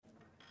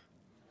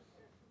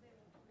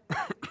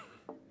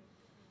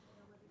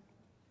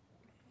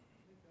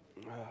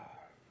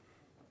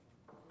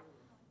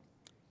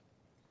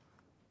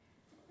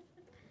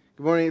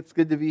Good morning. It's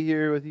good to be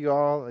here with you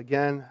all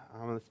again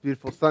on this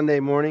beautiful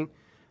Sunday morning.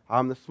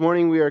 This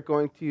morning we are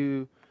going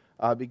to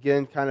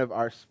begin kind of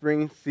our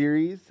spring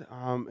series,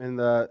 and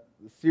the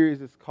series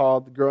is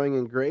called Growing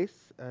in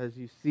Grace, as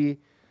you see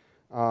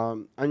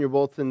on your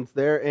bulletins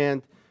there.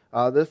 And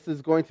this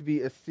is going to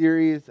be a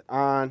series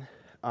on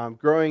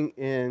growing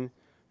in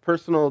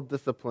personal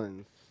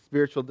disciplines,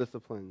 spiritual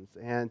disciplines.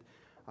 And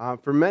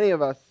for many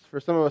of us, for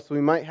some of us,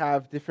 we might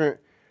have different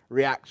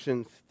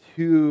reactions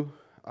to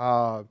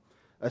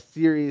a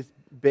series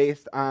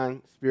based on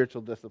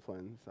spiritual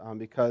disciplines,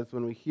 because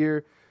when we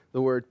hear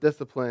the word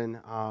discipline,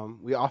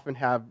 we often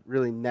have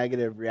really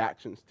negative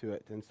reactions to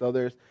it. And so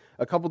there's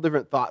a couple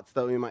different thoughts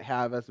that we might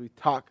have as we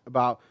talk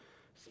about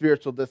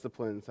spiritual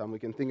disciplines. We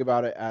can think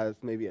about it as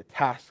maybe a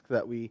task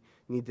that we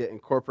need to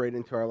incorporate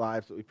into our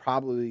lives that we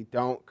probably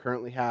don't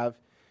currently have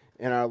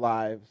in our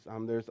lives.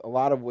 There's a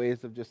lot of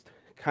ways of just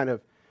kind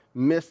of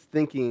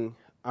misthinking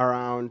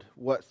around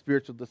what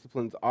spiritual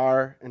disciplines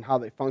are and how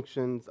they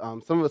function.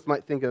 Some of us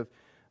might think of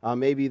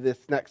maybe this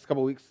next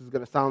couple weeks is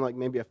going to sound like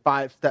maybe a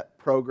 5-step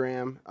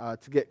program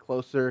to get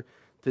closer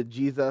to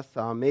Jesus.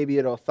 Maybe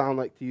it'll sound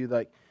like to you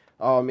like,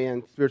 oh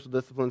man, spiritual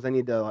disciplines, I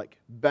need to like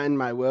bend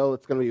my will.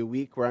 It's going to be a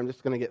week where I'm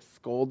just going to get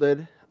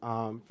scolded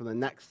for the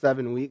next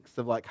 7 weeks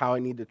of like how I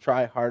need to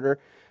try harder.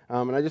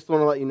 And I just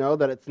want to let you know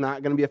that it's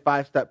not going to be a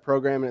 5-step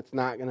program, and it's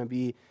not going to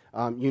be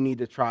you need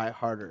to try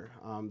harder.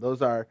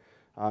 Those are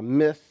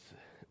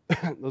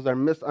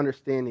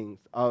misunderstandings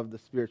of the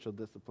spiritual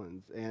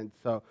disciplines. And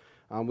so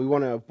we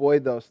want to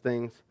avoid those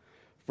things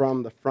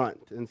from the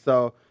front. And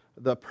so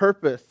the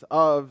purpose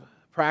of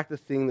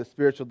practicing the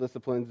spiritual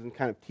disciplines and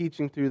kind of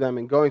teaching through them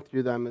and going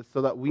through them is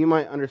so that we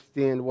might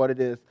understand what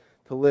it is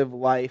to live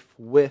life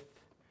with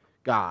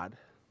God.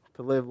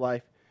 To live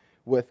life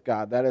with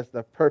God. That is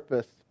the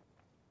purpose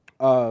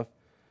of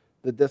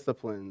the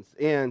disciplines.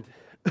 And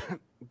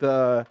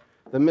the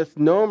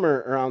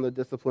misnomer around the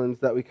disciplines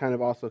that we kind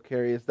of also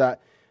carry is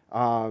that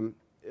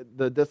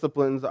the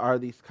disciplines are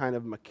these kind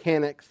of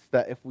mechanics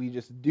that if we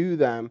just do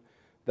them,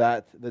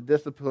 that the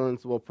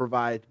disciplines will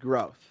provide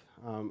growth.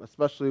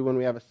 Especially when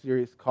we have a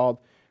series called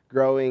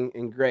Growing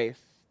in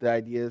Grace, the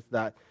idea is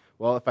that,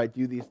 well, if I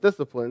do these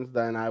disciplines,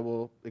 then I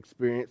will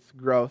experience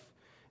growth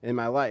in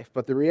my life.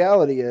 But the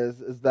reality is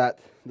that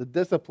the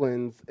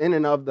disciplines in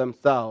and of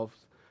themselves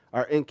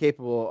are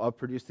incapable of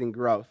producing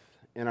growth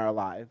in our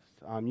lives.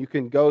 You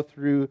can go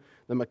through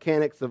the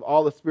mechanics of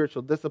all the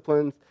spiritual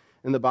disciplines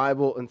in the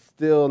Bible and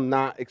still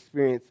not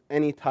experience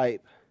any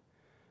type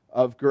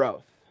of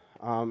growth.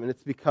 And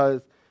it's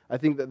because I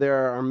think that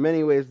there are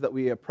many ways that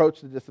we approach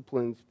the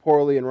disciplines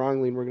poorly and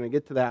wrongly, and we're going to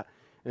get to that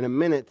in a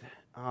minute.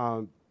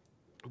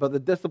 But the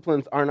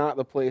disciplines are not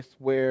the place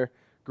where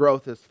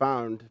growth is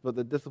found, but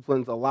the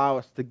disciplines allow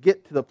us to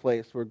get to the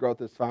place where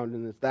growth is found,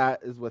 and that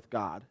is with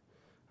God.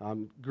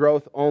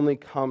 Growth only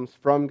comes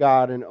from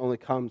God and only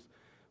comes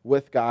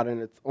with God,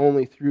 and it's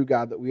only through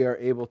God that we are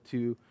able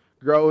to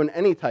grow in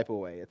any type of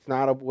way. It's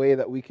not a way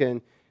that we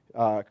can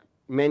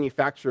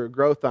manufacture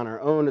growth on our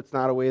own. It's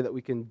not a way that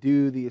we can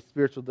do these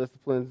spiritual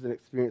disciplines and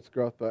experience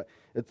growth, but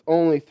it's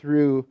only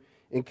through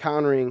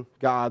encountering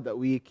God that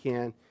we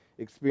can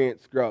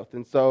experience growth.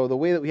 And so the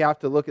way that we have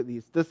to look at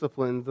these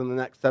disciplines in the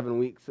next 7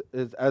 weeks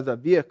is as a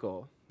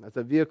vehicle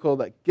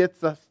that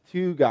gets us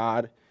to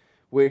God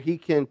where He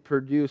can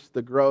produce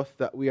the growth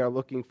that we are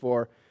looking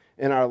for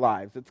in our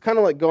lives. It's kind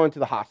of like going to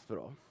the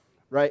hospital,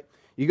 right?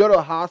 You go to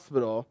a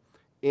hospital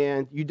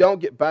and you don't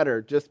get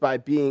better just by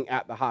being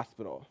at the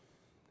hospital.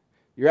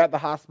 You're at the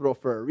hospital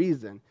for a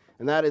reason,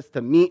 and that is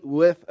to meet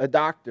with a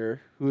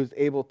doctor who is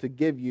able to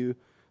give you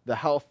the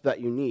health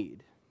that you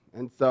need.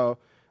 And so,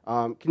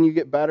 can you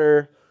get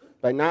better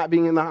by not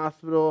being in the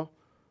hospital?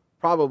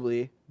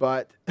 Probably,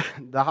 but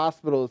the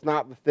hospital is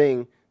not the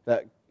thing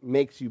that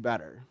makes you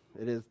better.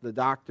 It is the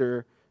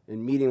doctor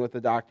and meeting with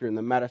the doctor and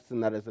the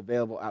medicine that is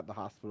available at the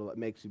hospital that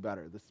makes you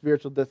better. The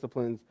spiritual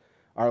disciplines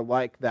are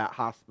like that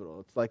hospital.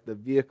 It's like the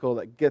vehicle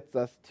that gets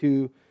us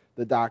to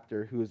the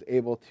doctor who is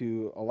able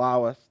to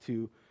allow us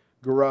to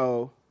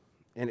grow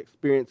and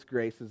experience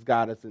grace as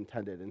God has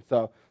intended. And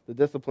so the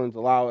disciplines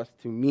allow us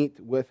to meet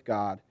with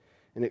God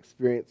and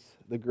experience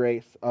the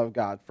grace of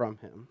God from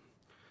Him.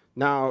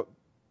 Now,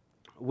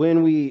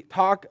 when we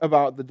talk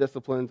about the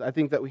disciplines, I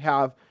think that we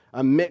have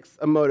a mix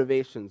of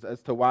motivations as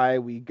to why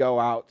we go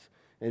out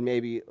and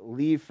maybe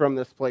leave from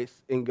this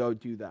place and go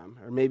do them,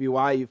 or maybe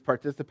why you've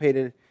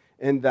participated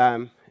in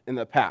them in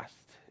the past.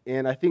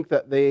 And I think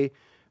that they,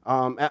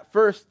 at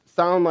first,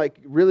 sound like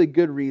really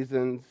good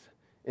reasons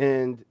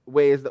and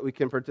ways that we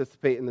can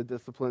participate in the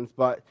disciplines,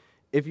 but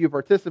if you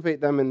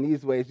participate them in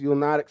these ways, you will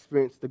not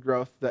experience the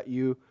growth that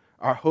you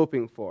are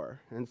hoping for.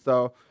 And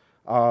so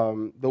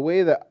the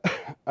way that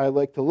I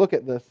like to look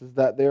at this is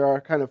that there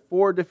are kind of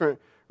 4 different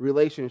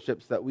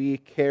relationships that we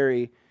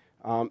carry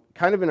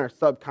kind of in our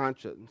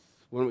subconscious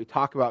when we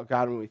talk about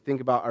God, when we think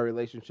about our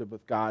relationship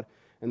with God.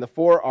 And the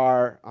 4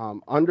 are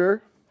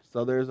under.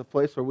 So there's a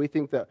place where we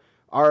think that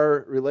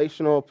our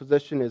relational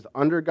position is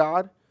under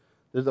God.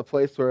 There's a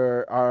place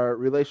where our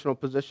relational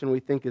position we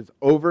think is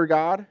over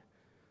God.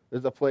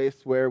 There's a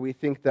place where we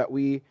think that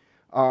we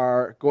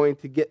are going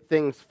to get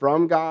things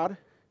from God.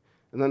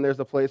 And then there's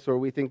a place where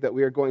we think that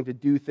we are going to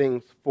do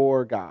things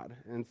for God.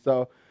 And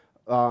so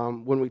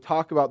when we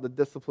talk about the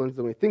disciplines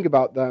and we think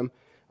about them,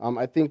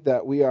 I think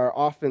that we are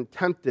often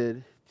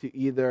tempted to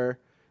either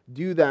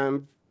do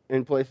them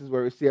in places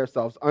where we see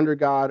ourselves under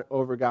God,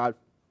 over God,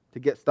 to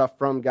get stuff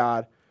from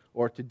God,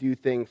 or to do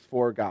things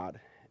for God.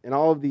 And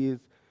all of these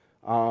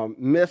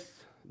miss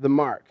the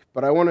mark.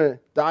 But I want to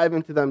dive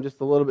into them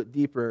just a little bit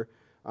deeper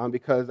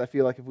because I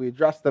feel like if we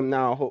address them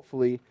now,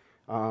 hopefully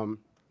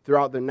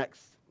throughout the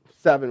next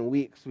 7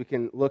 weeks, we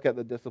can look at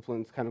the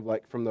disciplines kind of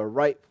like from the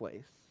right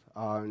place,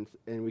 and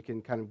we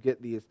can kind of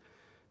get these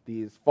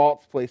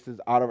false places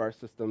out of our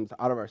systems,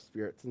 out of our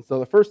spirits. And so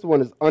the first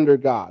one is under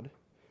God.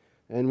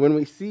 And when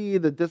we see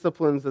the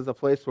disciplines as a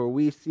place where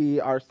we see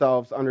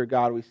ourselves under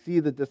God, we see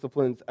the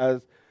disciplines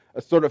as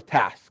a sort of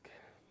task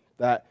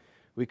that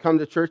we come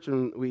to church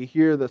and we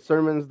hear the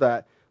sermons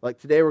that, like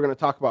today we're going to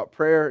talk about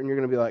prayer, and you're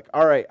going to be like,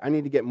 all right, I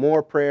need to get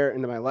more prayer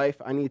into my life.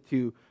 I need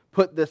to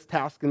put this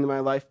task into my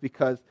life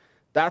because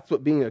that's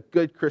what being a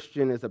good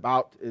Christian is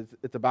about.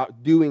 It's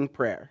about doing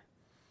prayer.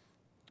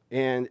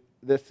 And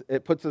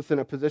it puts us in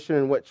a position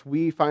in which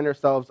we find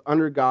ourselves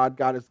under God.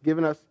 God has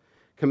given us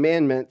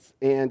commandments,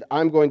 and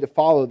I'm going to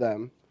follow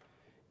them.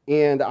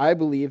 And I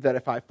believe that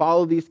if I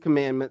follow these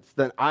commandments,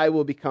 then I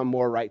will become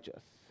more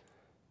righteous,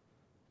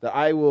 that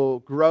I will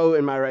grow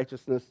in my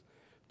righteousness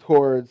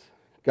towards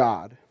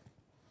God.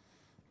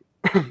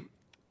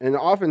 And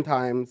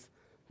oftentimes,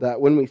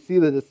 that when we see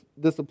the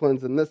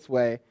disciplines in this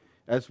way,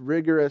 as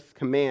rigorous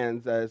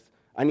commands, as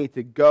I need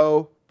to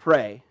go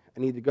pray, I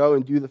need to go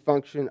and do the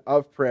function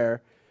of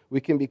prayer,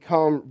 we can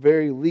become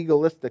very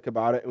legalistic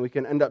about it, and we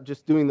can end up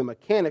just doing the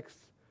mechanics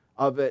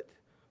of it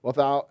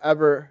without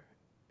ever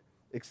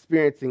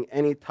experiencing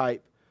any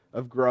type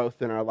of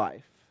growth in our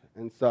life.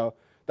 And so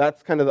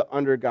that's kind of the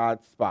under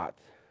God spot.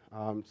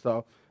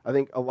 So I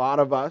think a lot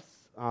of us,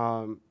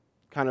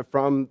 kind of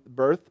from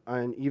birth,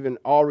 and even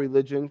all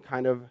religion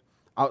kind of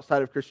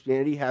outside of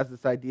Christianity, has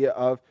this idea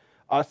of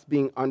us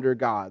being under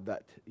God,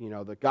 that,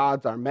 the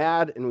gods are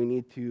mad and we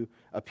need to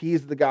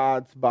appease the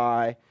gods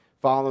by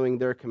following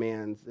their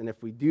commands. And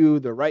if we do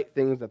the right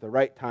things at the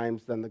right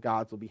times, then the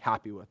gods will be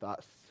happy with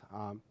us.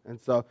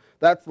 And so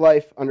that's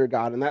life under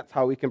God, and that's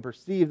how we can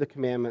perceive the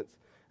commandments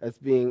as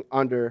being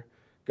under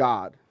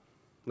God.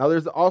 Now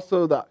there's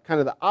also the kind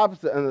of the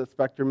opposite end of the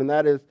spectrum, and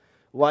that is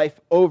life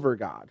over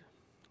God.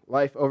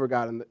 Life over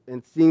God,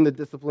 and seeing the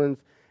disciplines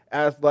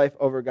as life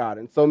over God.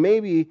 And so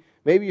maybe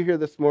you're here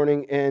this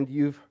morning and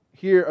you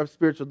hear of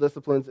spiritual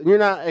disciplines and you're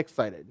not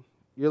excited.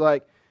 You're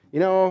like,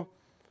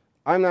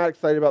 I'm not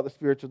excited about the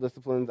spiritual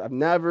disciplines. I've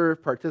never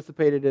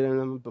participated in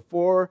them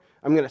before.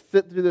 I'm going to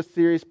sit through this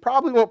series.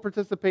 Probably won't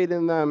participate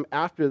in them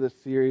after this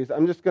series.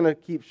 I'm just going to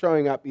keep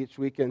showing up each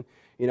week. And,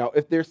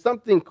 if there's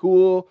something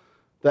cool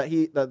that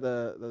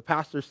the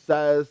pastor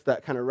says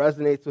that kind of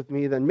resonates with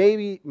me, then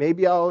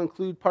maybe I'll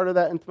include part of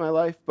that into my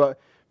life.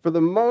 But for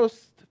the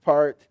most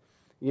part,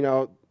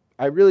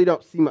 I really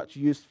don't see much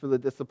use for the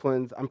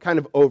disciplines. I'm kind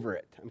of over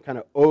it. I'm kind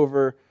of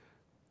over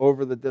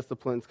the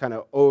disciplines, kind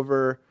of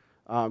over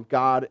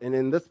God. And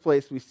in this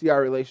place, we see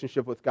our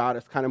relationship with God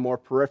as kind of more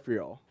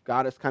peripheral.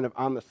 God is kind of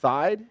on the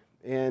side.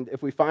 And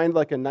if we find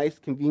like a nice,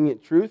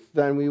 convenient truth,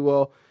 then we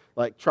will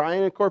like try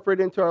and incorporate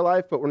it into our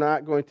life, but we're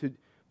not going to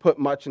put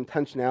much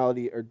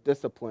intentionality or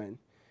discipline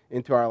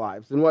into our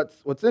lives. And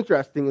what's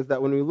interesting is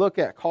that when we look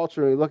at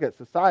culture and we look at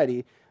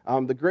society,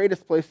 the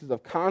greatest places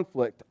of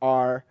conflict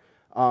are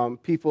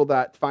people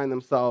that find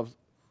themselves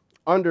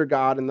under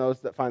God and those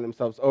that find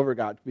themselves over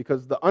God.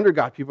 Because the under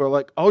God people are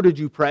like, oh, did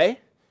you pray?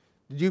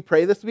 Did you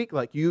pray this week?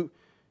 Like, you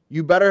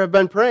better have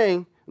been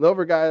praying. And the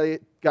over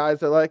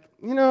guys are like,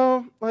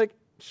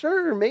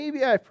 sure,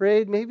 maybe I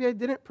prayed, maybe I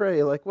didn't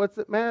pray. Like, what's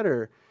it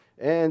matter?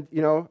 And,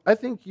 I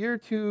think you're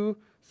too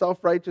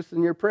self-righteous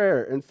in your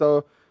prayer. And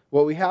so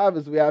what we have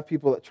is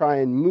people that try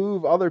and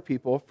move other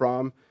people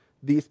from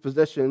these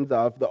positions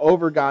of the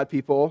over God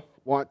people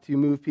want to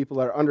move people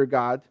that are under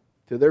God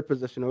to their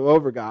position of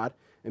over God,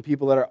 and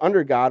people that are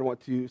under God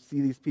want to see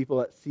these people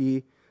that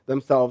see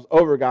themselves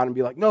over God and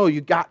be like, no,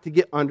 you got to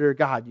get under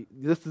God.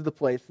 This is the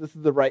place, this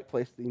is the right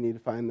place that you need to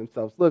find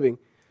themselves living.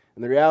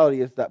 And the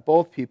reality is that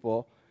both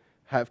people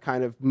have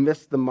kind of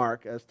missed the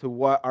mark as to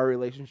what our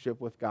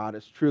relationship with God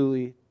is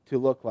truly to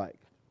look like.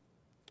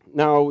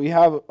 Now, we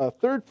have a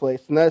third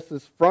place, and this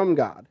is from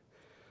God.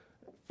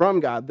 From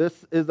God.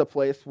 This is a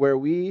place where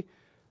we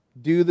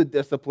do the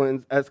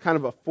disciplines as kind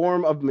of a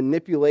form of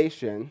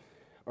manipulation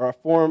or a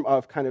form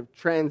of kind of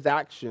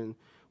transaction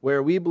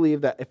where we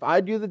believe that if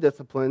I do the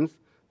disciplines,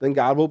 then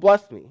God will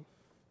bless me.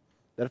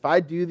 That if I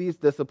do these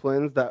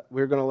disciplines that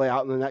we're going to lay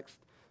out in the next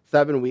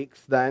 7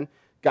 weeks, then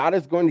God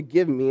is going to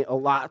give me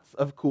lots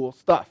of cool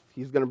stuff.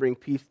 He's going to bring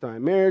peace to my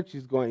marriage.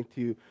 He's going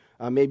to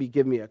maybe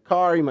give me a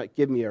car. He might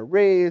give me a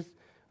raise.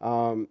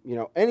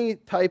 Any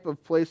type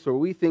of place where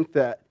we think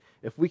that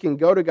if we can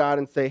go to God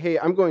and say, hey,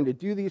 I'm going to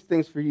do these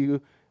things for you,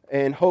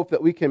 and hope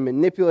that we can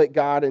manipulate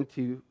God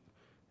into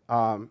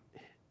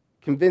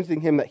convincing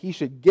him that he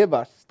should give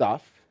us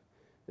stuff,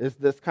 is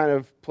this kind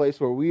of place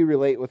where we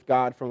relate with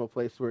God from a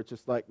place where it's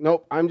just like,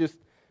 nope,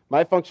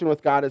 my function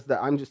with God is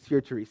that I'm just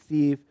here to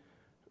receive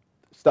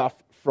stuff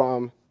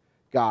from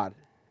God.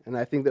 And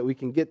I think that we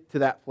can get to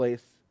that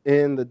place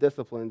in the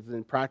disciplines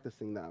and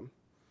practicing them.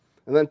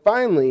 And then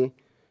finally,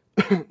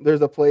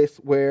 there's a place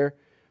where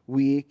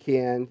we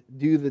can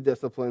do the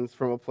disciplines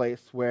from a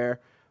place where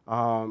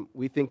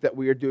we think that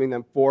we are doing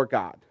them for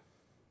God.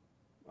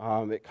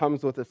 It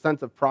comes with a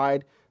sense of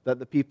pride that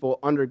the people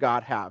under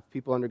God have.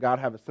 People under God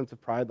have a sense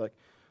of pride, like,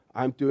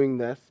 I'm doing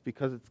this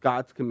because it's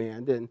God's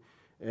command,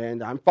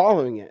 and I'm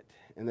following it.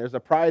 And there's a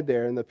pride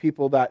there. And the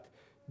people that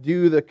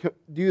do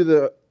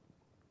the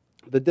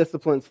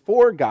disciplines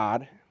for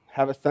God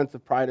have a sense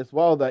of pride as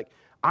well, like,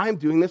 I'm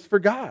doing this for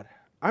God.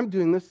 I'm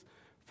doing this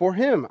for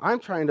Him. I'm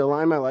trying to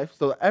align my life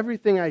so that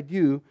everything I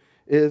do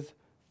is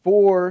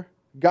for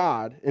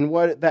God. And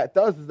what that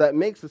does is that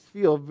makes us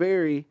feel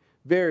very,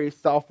 very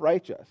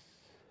self-righteous.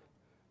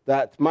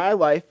 That my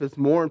life is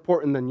more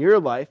important than your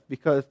life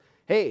because,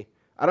 hey,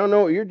 I don't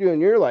know what you're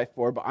doing your life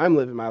for, but I'm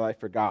living my life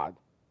for God.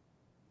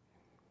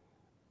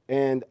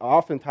 And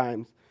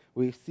oftentimes,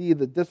 we see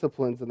the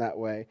disciplines in that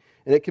way.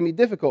 And it can be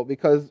difficult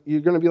because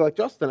you're going to be like,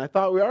 Justin, I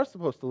thought we are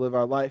supposed to live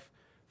our life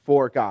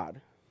for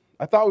God.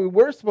 I thought we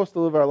were supposed to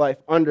live our life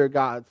under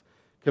God's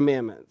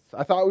commandments.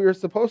 I thought we were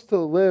supposed to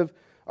live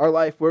our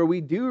life where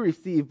we do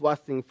receive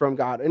blessing from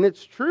God. And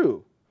it's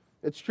true.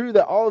 It's true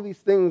that all of these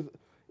things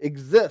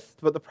exist.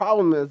 But the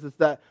problem is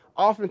that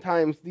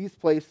oftentimes these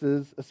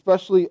places,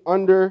 especially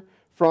under,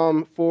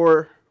 from,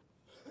 for,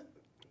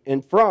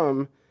 and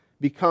from,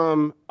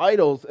 become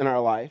idols in our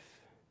life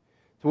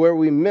to where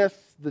we miss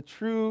the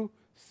true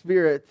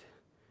spirit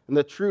and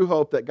the true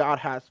hope that God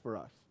has for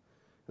us.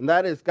 And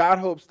that is, God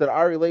hopes that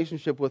our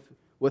relationship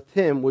with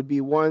Him would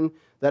be one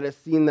that is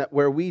seen that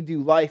where we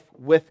do life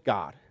with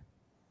God.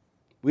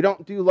 We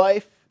don't do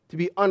life to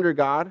be under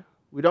God.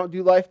 We don't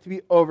do life to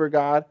be over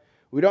God.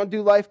 We don't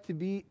do life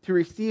to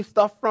receive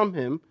stuff from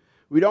Him.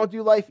 We don't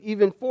do life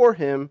even for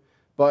Him,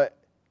 but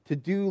to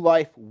do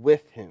life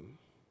with Him.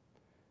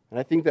 And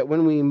I think that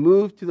when we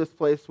move to this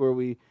place where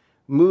we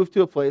move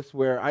to a place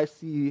where I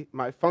see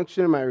my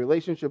function and my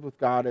relationship with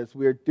God as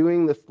we are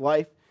doing this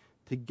life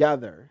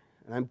together,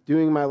 and I'm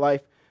doing my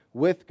life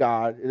with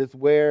God, it is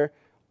where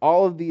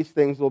all of these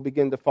things will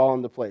begin to fall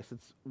into place.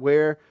 It's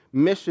where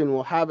mission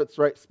will have its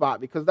right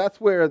spot, because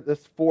that's where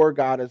this for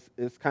God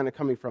is kind of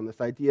coming from, this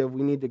idea of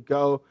we need to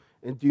go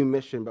and do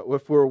mission. But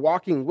if we're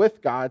walking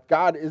with God,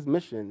 God is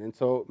mission, and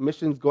so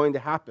mission's going to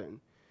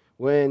happen.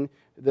 When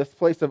this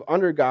place of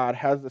under God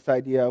has this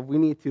idea of we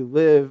need to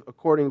live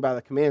according by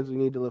the commands, we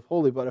need to live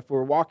holy, but if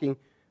we're walking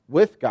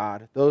with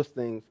God, those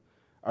things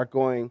are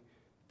going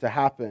to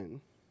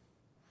happen.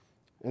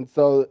 And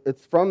so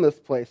it's from this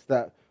place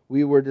that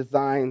we were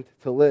designed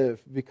to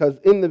live, because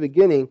in the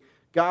beginning,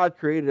 God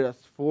created us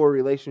for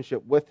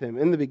relationship with Him.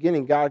 In the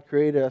beginning, God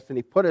created us and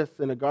He put us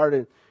in a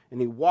garden and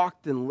He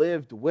walked and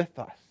lived with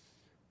us.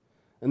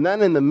 And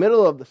then in the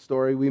middle of the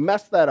story, we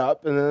messed that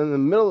up, and then in the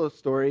middle of the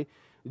story,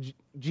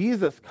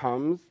 Jesus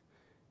comes,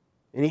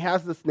 and He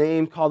has this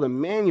name called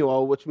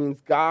Emmanuel, which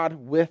means God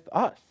with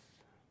us.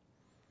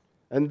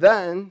 And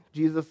then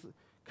Jesus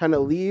kind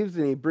of leaves,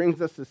 and He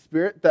brings us a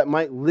Spirit that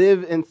might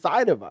live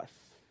inside of us,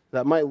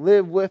 that might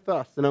live with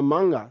us and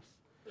among us.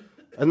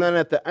 And then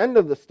at the end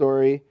of the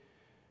story,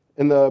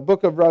 in the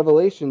book of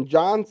Revelation,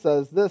 John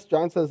says this.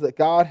 John says that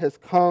God has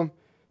come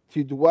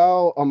to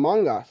dwell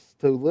among us,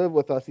 to live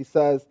with us. He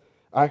says,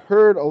 I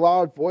heard a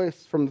loud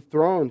voice from the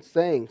throne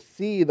saying,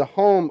 see, the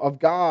home of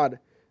God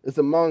is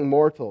among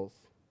mortals.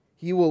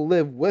 He will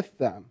live with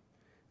them,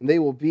 and they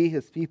will be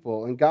His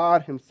people, and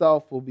God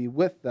Himself will be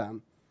with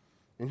them,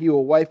 and He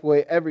will wipe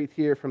away every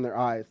tear from their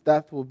eyes.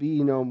 Death will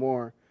be no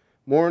more.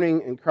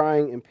 Mourning and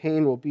crying and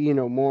pain will be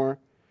no more,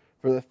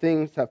 for the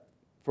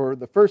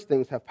first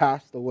things have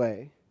passed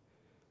away.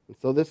 And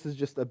so this is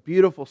just a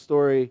beautiful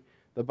story.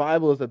 The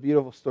Bible is a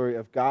beautiful story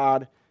of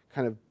God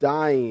kind of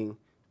dying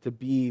to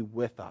be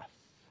with us.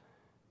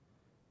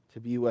 To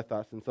be with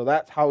us. And so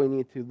that's how we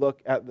need to look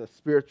at the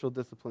spiritual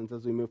disciplines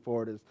as we move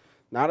forward, is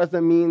not as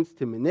a means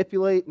to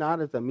manipulate, not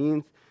as a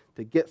means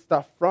to get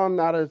stuff from,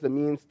 not as a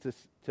means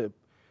to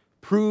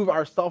prove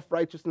our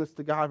self-righteousness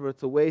to God, but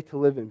it's a way to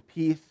live in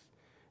peace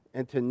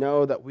and to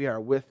know that we are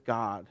with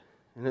God.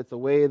 And it's a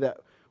way that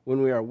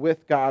when we are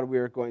with God, we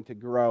are going to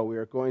grow. We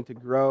are going to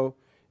grow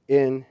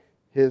in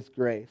His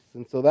grace.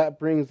 And so that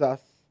brings us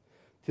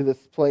to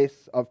this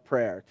place of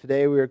prayer.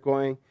 Today we are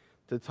going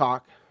to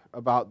talk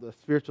about the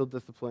spiritual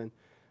discipline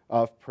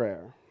of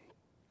prayer.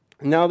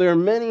 Now, there are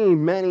many,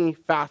 many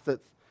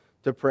facets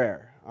to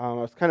prayer. I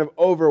was kind of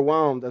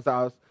overwhelmed as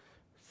I was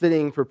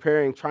sitting,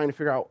 preparing, trying to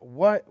figure out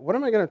what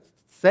am I going to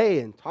say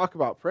and talk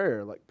about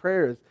prayer. Like,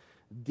 prayer is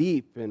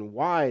deep and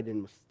wide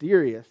and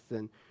mysterious,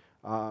 and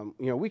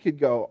we could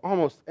go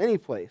almost any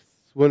place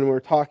when we're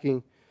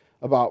talking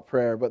about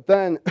prayer. But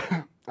then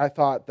I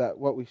thought that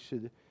what we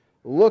should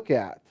look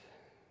at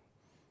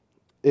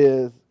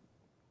is,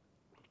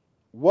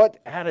 what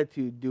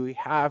attitude do we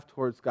have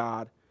towards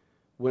God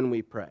when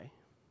we pray?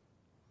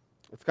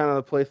 It's kind of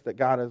the place that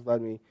God has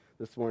led me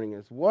this morning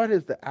is, what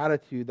is the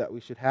attitude that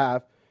we should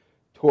have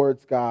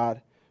towards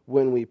God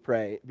when we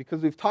pray?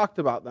 Because we've talked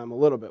about them a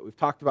little bit. We've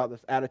talked about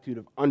this attitude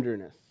of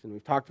underness, and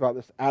we've talked about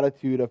this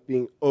attitude of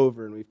being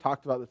over, and we've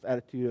talked about this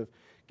attitude of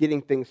getting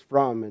things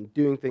from and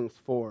doing things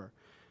for,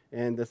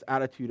 and this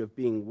attitude of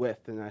being with.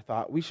 And I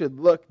thought we should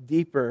look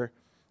deeper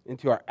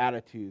into our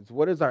attitudes.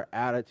 What is our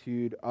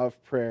attitude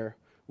of prayer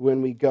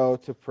when we go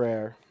to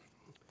prayer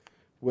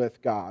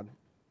with God?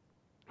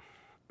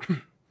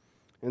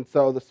 And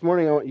so this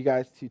morning I want you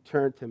guys to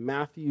turn to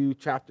Matthew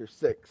chapter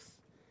 6,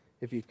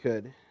 if you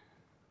could.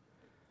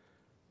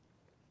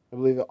 I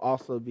believe it'll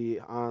also be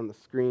on the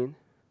screen.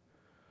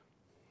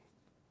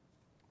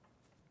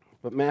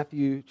 But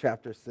Matthew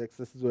chapter 6,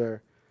 this is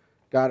where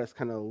God has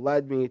kind of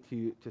led me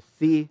to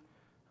see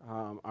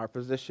our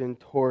position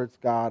towards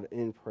God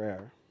in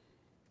prayer.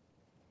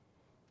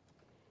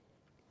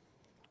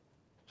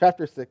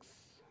 Chapter 6,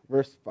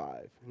 verse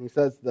 5. And he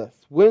says this,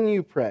 when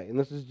you pray, and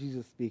this is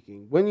Jesus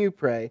speaking, when you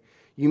pray,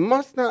 you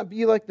must not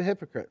be like the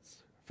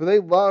hypocrites, for they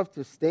love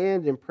to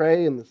stand and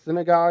pray in the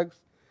synagogues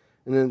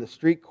and in the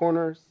street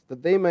corners,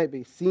 that they might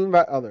be seen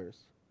by others.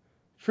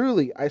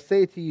 Truly, I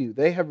say to you,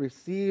 they have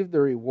received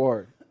their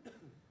reward.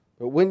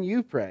 But when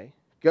you pray,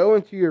 go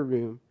into your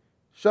room,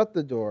 shut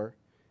the door,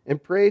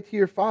 and pray to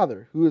your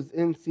Father who is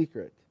in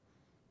secret.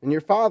 And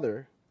your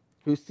Father,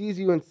 who sees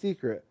you in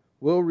secret,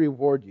 will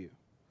reward you.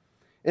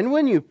 And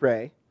when you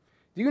pray,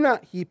 do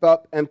not heap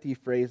up empty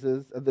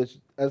phrases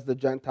as the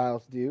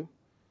Gentiles do,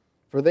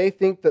 for they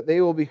think that they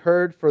will be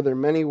heard for their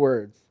many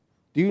words.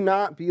 Do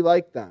not be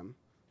like them,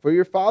 for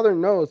your Father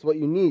knows what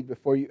you need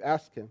before you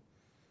ask him.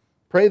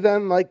 Pray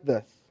then like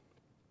this,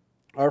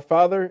 Our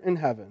Father in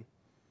heaven,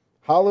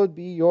 hallowed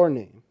be your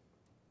name.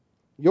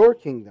 Your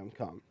kingdom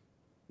come,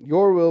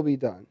 your will be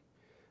done,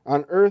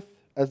 on earth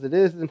as it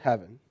is in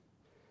heaven.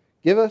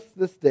 Give us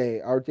this day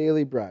our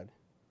daily bread,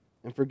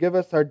 and forgive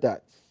us our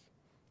debts,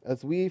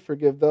 as we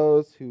forgive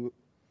those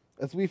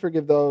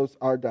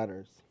our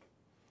debtors.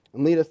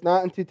 And lead us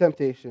not into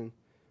temptation,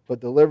 but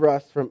deliver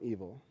us from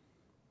evil.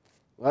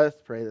 Let us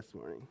pray this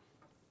morning.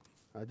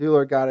 Dear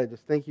Lord God, I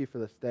just thank you for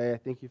this day. I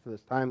thank you for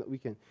this time that we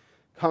can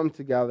come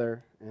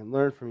together and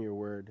learn from your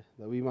word,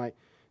 that we might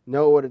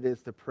know what it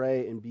is to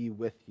pray and be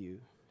with you,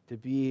 to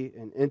be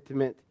an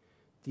intimate,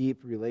 deep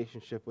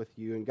relationship with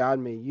you. And God,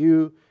 may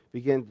you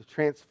begin to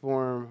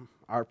transform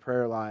our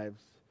prayer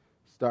lives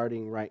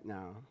starting right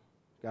now.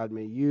 God,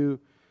 may you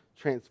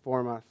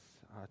transform us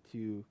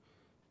to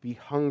be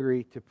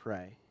hungry to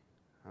pray,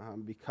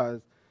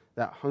 because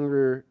that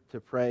hunger to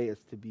pray is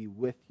to be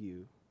with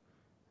you.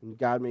 And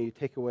God, may you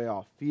take away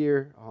all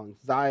fear, all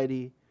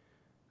anxiety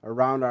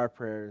around our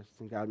prayers.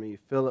 And God, may you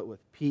fill it with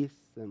peace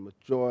and with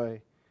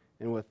joy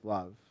and with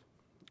love.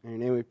 In your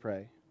name we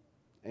pray.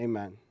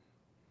 Amen.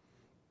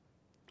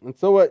 And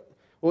so what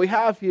we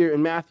have here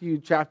in Matthew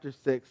chapter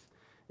 6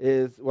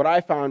 is what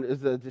I found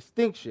is a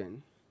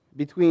distinction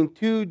between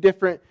two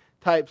different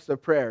types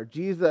of prayer.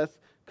 Jesus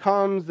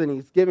comes and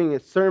he's giving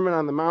his Sermon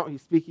on the Mount.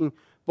 He's speaking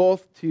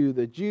both to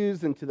the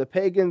Jews and to the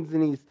pagans,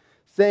 and he's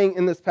saying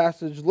in this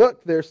passage,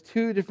 look, there's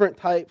two different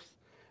types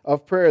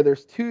of prayer.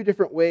 There's two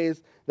different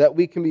ways that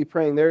we can be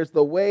praying. There's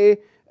the way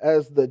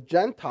as the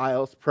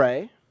Gentiles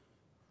pray,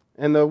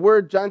 and the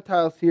word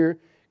Gentiles here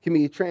can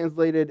be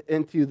translated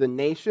into the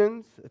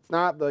nations. It's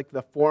not like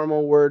the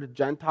formal word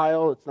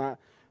Gentile. It's not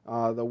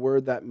the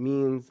word that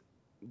means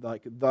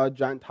like the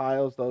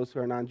Gentiles, those who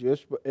are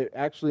non-Jewish, but it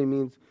actually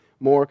means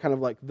more kind of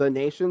like the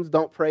nations.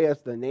 Don't pray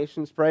as the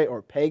nations pray,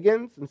 or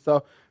pagans. And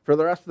so for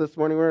the rest of this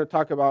morning, we're going to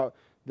talk about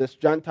this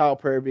Gentile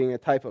prayer being a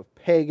type of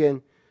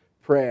pagan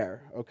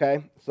prayer,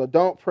 okay? So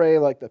don't pray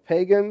like the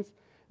pagans,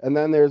 and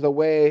then there's a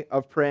way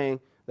of praying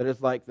that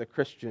is like the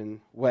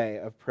Christian way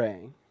of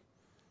praying.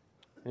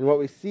 And what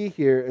we see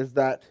here is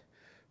that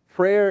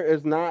prayer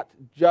is not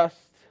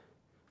just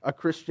a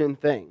Christian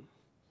thing.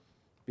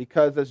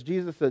 Because as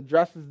Jesus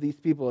addresses these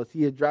people, as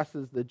he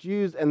addresses the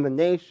Jews and the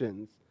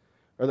nations,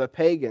 or the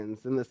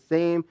pagans, in the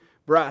same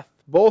breath,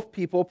 both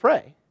people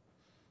pray.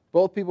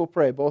 Both people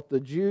pray. Both the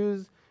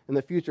Jews and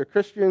the future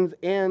Christians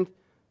and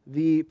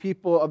the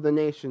people of the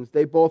nations,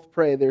 they both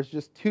pray. There's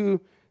just two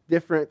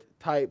different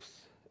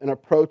types and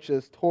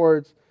approaches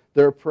towards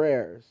their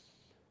prayers.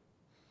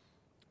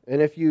 And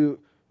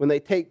when they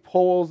take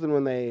polls and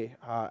when they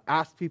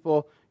ask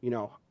people,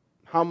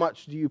 how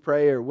much do you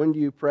pray or when do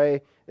you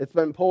pray, it's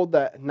been polled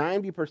that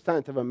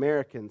 90% of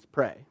Americans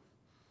pray,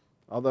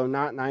 although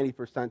not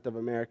 90% of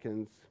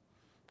Americans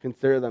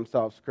consider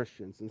themselves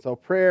Christians. And so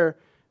prayer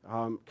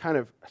kind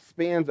of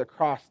spans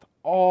across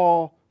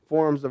all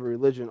forms of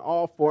religion,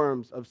 all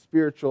forms of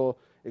spiritual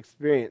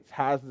experience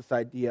has this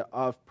idea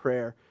of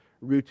prayer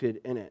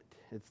rooted in it.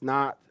 It's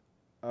not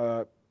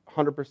a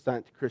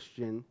 100%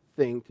 Christian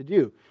thing to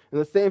do.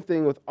 And the same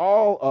thing with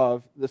all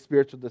of the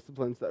spiritual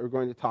disciplines that we're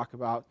going to talk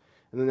about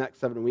in the next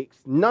 7 weeks.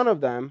 None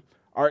of them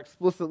are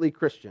explicitly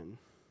Christian.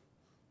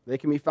 They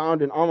can be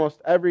found in almost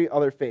every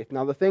other faith.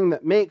 Now, the thing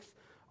that makes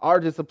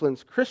our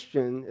disciplines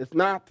Christian is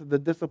not the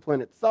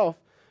discipline itself,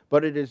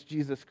 but it is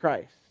Jesus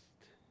Christ.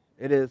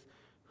 It is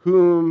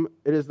whom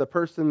it is the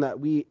person that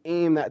we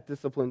aim that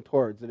discipline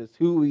towards. It is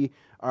who we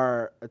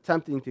are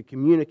attempting to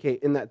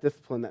communicate in that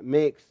discipline that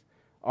makes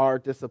our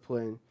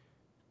discipline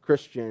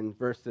Christian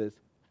versus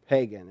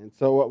pagan. And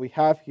so what we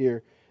have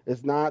here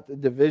is not the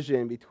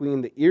division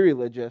between the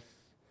irreligious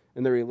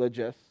and the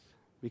religious,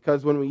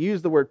 because when we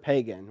use the word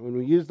pagan, when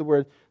we use the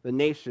word the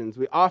nations,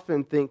 we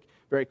often think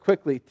very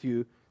quickly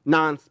to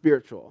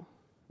non-spiritual.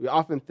 We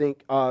often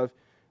think of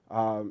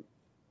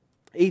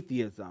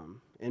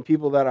atheism and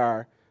people that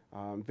are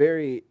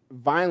very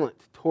violent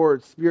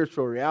towards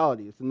spiritual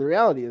realities. And the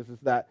reality is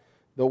that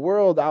the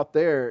world out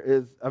there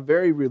is a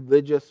very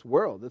religious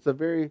world. It's a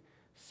very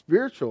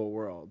spiritual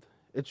world.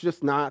 It's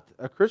just not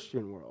a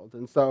Christian world.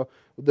 And so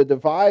the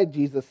divide,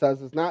 Jesus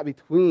says, is not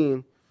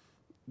between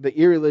the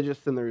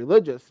irreligious and the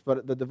religious,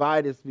 but the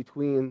divide is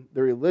between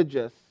the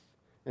religious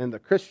and the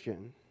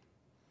Christian.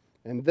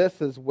 And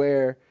this is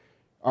where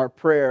our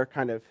prayer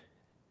kind of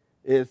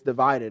is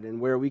divided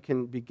and where we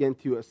can begin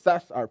to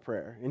assess our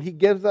prayer. And he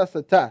gives us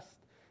a test.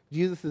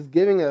 Jesus is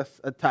giving us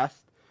a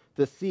test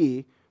to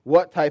see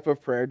what type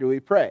of prayer do we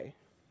pray.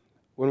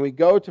 When we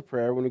go to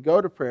prayer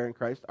in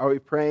Christ, are we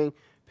praying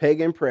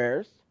pagan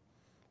prayers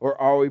or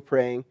are we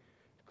praying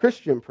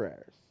Christian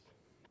prayers?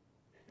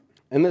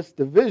 And this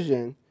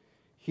division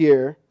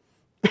here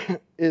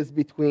is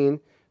between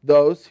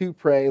those who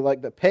pray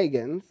like the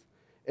pagans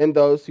and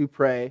those who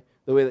pray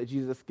the way that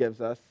Jesus gives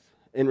us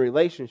in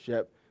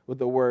relationship with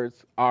the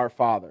words, Our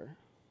Father.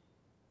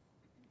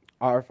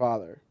 Our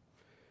Father.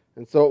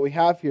 And so what we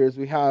have here is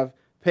we have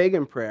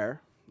pagan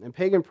prayer, and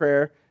pagan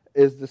prayer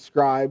is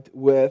described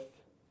with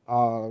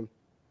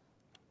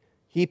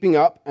heaping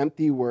up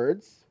empty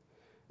words,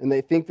 and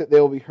they think that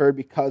they will be heard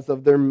because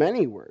of their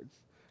many words.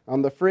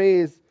 The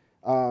phrase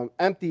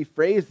empty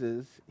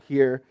phrases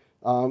here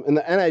in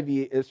the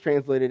NIV is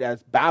translated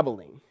as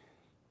babbling.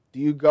 Do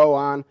you go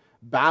on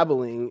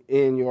babbling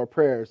in your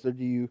prayers, or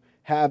do you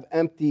have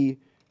empty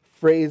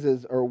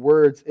phrases or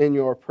words in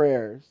your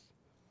prayers?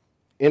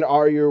 And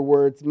are your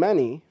words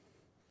many?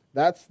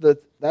 That's the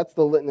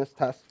litmus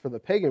test for the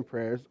pagan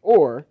prayers.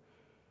 Or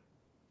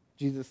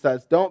Jesus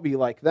says, don't be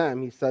like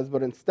them. He says,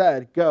 but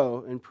instead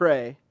go and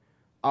pray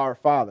our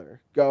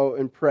Father. Go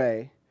and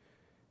pray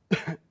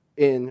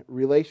in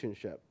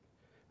relationship.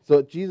 So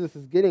what Jesus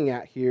is getting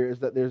at here is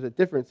that there's a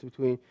difference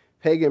between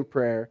pagan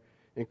prayer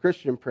and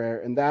Christian prayer,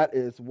 and that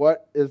is,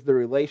 what is the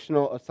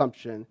relational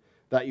assumption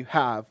that you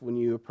have when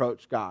you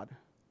approach God?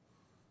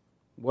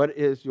 What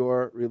is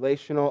your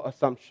relational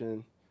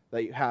assumption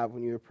that you have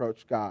when you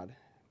approach God?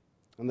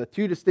 And the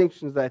two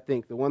distinctions that I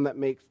think, the one that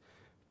makes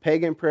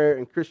pagan prayer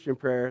and Christian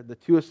prayer, the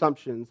two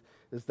assumptions,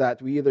 is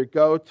that we either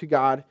go to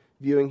God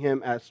viewing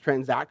him as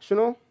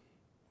transactional,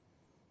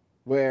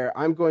 where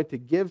I'm going to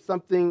give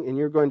something and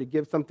you're going to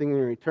give something in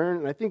return.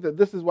 And I think that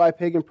this is why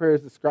pagan prayer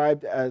is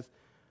described as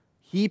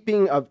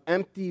heaping of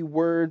empty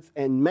words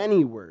and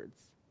many words.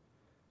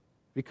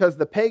 Because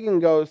the pagan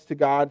goes to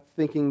God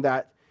thinking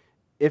that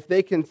if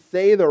they can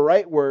say the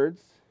right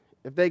words,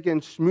 if they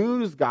can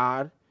schmooze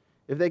God,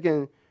 if they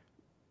can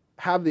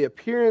have the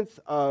appearance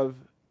of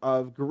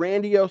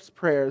grandiose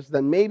prayers,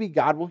 then maybe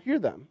God will hear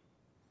them.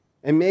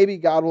 And maybe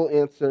God will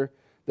answer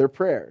their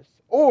prayers.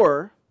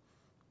 Or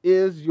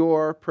is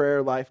your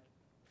prayer life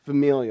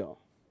familial?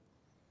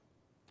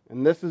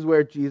 And this is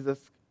where Jesus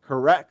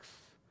corrects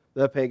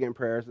the pagan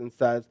prayers and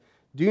says,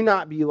 do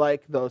not be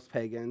like those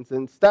pagans.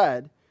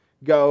 Instead,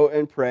 go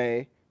and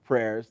pray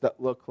prayers that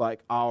look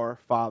like our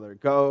Father.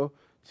 Go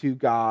to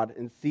God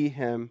and see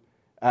him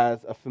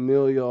as a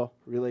familial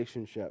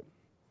relationship.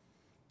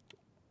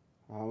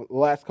 The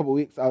last couple of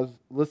weeks, I was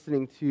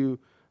listening to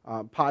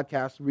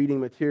podcasts, reading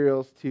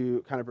materials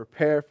to kind of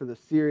prepare for the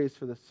series,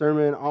 for the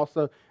sermon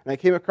also. And I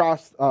came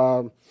across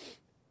an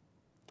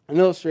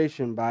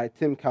illustration by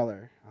Tim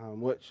Keller,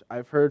 which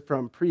I've heard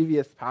from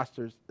previous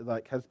pastors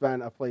has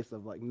been a place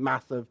of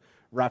massive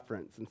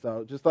reference. And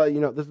so just to let you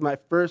know, this is my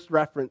first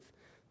reference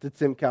to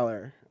Tim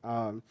Keller.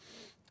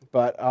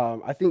 But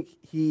I think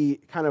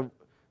he kind of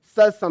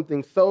says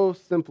something so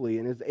simply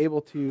and is able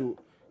to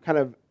kind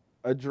of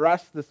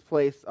address this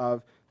place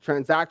of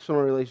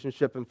transactional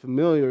relationship and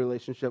familial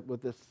relationship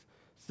with this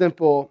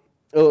simple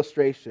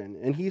illustration.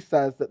 And he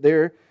says that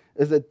there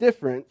is a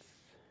difference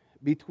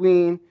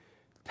between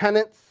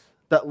tenants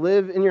that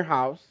live in your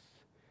house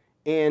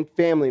and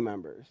family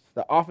members.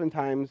 That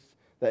oftentimes,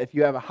 that if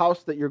you have a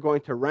house that you're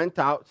going to rent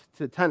out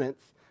to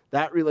tenants,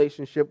 that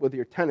relationship with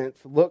your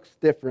tenants looks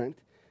different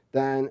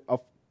than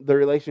the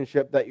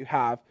relationship that you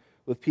have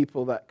with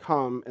people that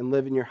come and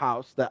live in your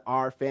house that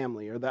are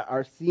family or that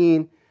are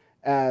seen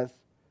as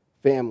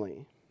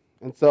family.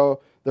 And so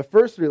the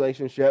first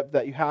relationship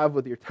that you have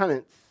with your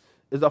tenants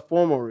is a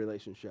formal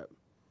relationship.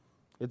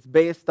 It's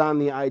based on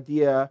the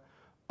idea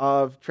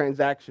of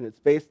transaction. It's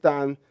based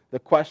on the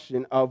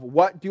question of,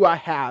 what do I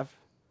have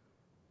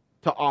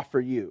to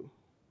offer you?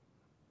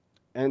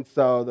 And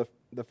so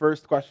the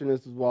first question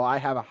is, well, I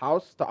have a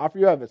house to offer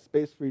you. I have a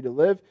space for you to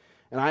live.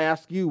 And I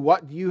ask you,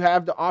 what do you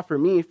have to offer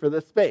me for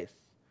this space?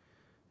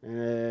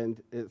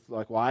 And it's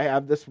like, well, I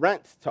have this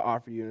rent to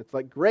offer you. And it's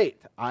like,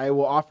 great, I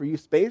will offer you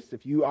space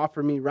if you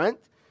offer me rent.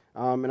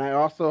 And I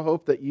also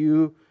hope that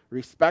you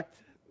respect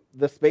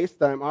the space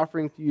that I'm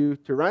offering to you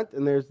to rent.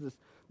 And there's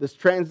this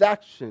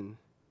transaction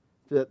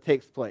that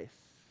takes place.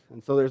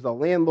 And so there's a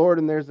landlord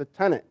and there's a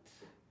tenant.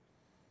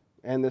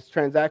 And this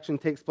transaction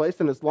takes place.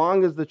 And as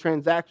long as the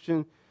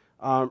transaction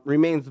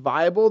remains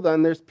viable,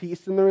 then there's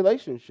peace in the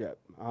relationship.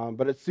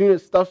 But as soon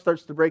as stuff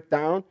starts to break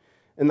down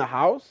in the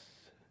house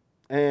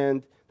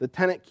and the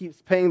tenant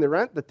keeps paying the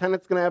rent, the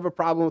tenant's going to have a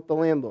problem with the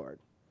landlord.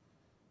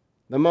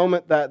 The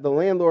moment that the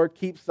landlord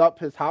keeps up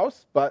his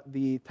house, but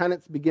the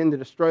tenants begin to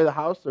destroy the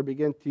house or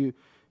begin to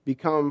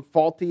become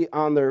faulty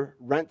on their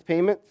rent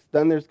payments,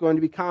 then there's going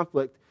to be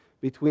conflict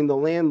between the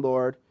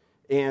landlord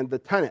and the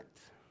tenant.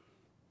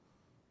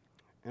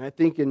 And I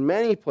think in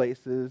many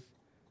places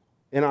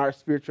in our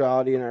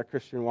spirituality, in our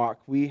Christian walk,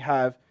 we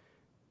have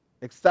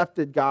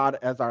accepted God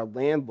as our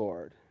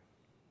landlord.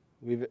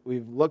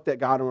 We've looked at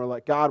God and we're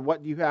like, God,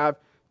 what do you have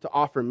to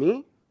offer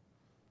me?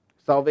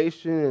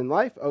 Salvation and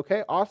life?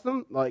 Okay,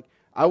 awesome. Like,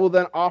 I will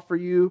then offer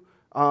you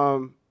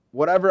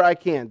whatever I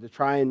can to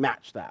try and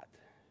match that.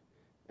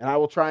 And I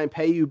will try and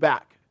pay you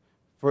back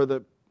for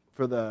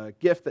the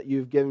gift that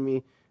you've given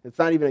me. It's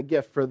not even a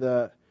gift, for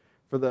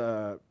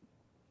the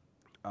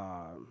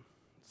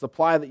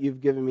supply that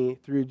you've given me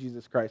through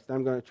Jesus Christ.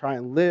 I'm going to try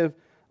and live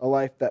a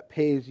life that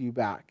pays you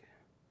back.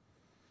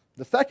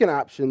 The second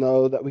option,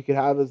 though, that we could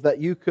have is that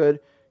you could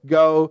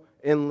go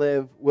and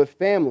live with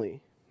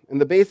family. And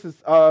the basis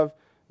of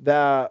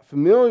the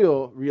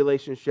familial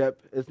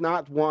relationship is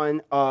not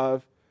one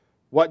of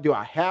what do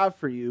I have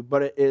for you,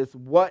 but it is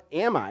what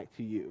am I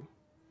to you?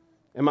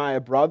 Am I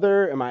a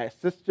brother? Am I a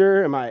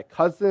sister? Am I a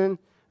cousin?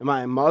 Am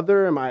I a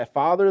mother? Am I a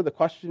father? The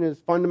question is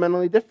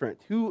fundamentally different.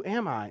 Who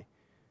am I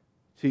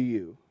to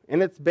you?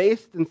 And it's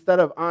based, instead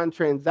of on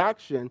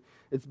transaction,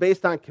 it's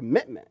based on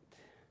commitment.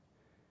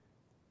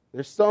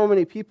 There's so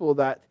many people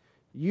that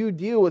you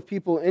deal with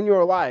people in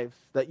your lives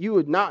that you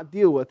would not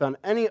deal with on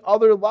any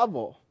other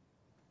level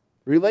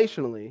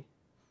relationally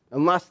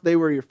unless they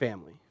were your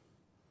family.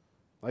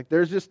 Like,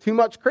 there's just too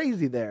much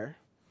crazy there.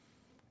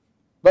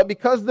 But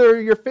because they're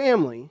your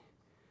family,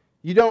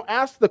 you don't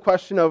ask the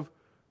question of,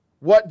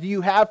 what do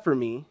you have for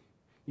me?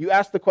 You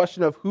ask the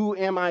question of, who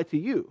am I to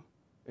you?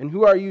 And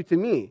who are you to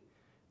me?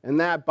 And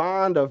that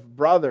bond of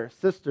brother,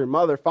 sister,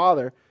 mother,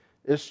 father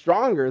is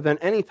stronger than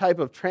any type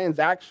of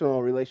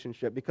transactional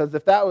relationship. Because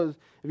if your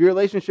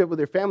relationship with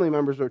your family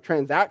members were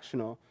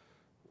transactional,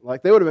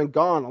 like, they would have been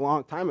gone a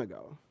long time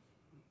ago.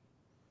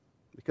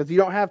 Because you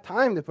don't have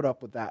time to put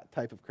up with that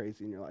type of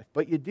crazy in your life.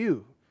 But you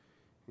do.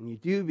 And you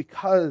do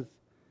because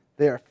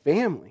they are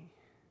family.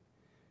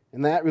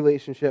 And that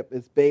relationship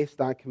is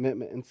based on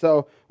commitment. And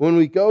so when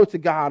we go to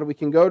God, we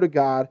can go to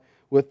God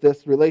with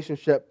this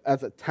relationship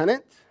as a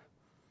tenant,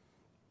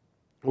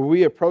 where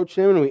we approach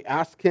him and we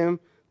ask him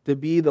to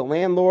be the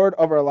landlord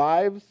of our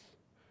lives,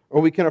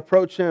 or we can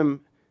approach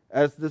him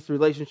as this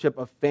relationship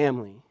of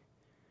family,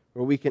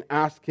 where we can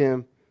ask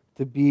him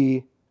to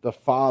be the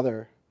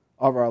father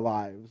of our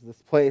lives,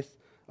 this place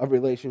of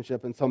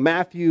relationship. And so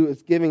Matthew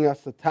is giving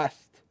us a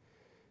test.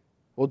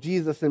 Well,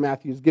 Jesus in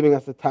Matthew is giving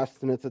us a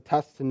test, and it's a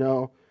test to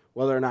know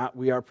whether or not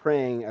we are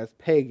praying as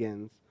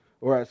pagans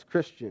or as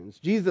Christians.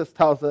 Jesus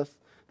tells us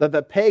that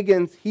the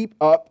pagans heap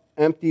up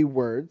empty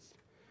words,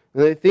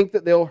 and they think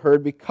that they'll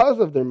heard because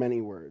of their many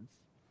words.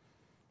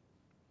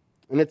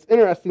 And it's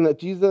interesting that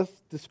Jesus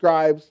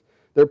describes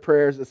their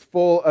prayers as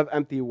full of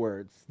empty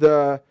words.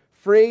 The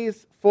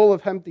phrase full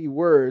of empty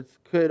words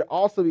could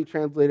also be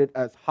translated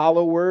as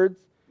hollow words,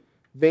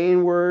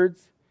 vain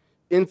words,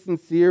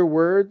 insincere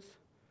words.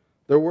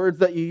 They're words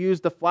that you use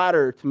to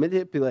flatter, to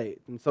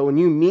manipulate. And so when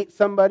you meet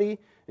somebody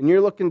and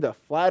you're looking to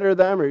flatter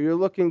them or you're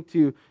looking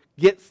to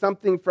get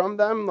something from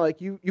them,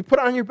 like you put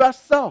on your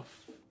best self.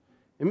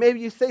 And maybe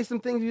you say some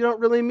things you don't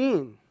really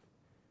mean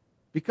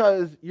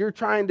because you're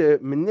trying to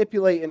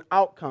manipulate an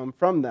outcome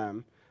from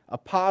them, a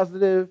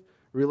positive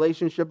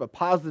relationship, a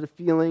positive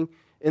feeling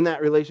in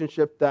that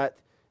relationship that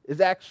is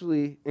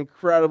actually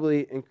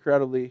incredibly,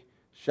 incredibly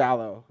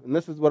shallow. And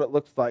this is what it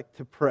looks like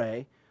to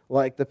pray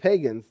like the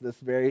pagans, this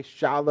very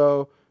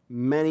shallow,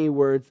 many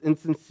words,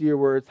 insincere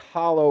words,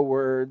 hollow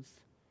words.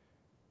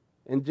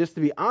 And just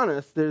to be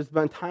honest, there's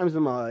been times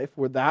in my life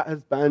where that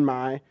has been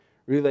my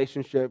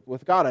relationship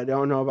with God. I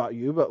don't know about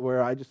you, but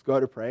where I just go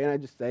to pray and I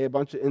just say a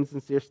bunch of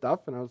insincere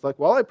stuff. And I was like,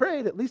 well, I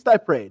prayed. At least I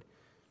prayed.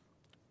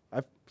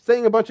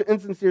 Saying a bunch of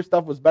insincere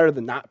stuff was better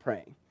than not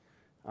praying.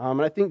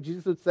 And I think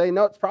Jesus would say,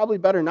 no, it's probably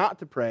better not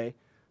to pray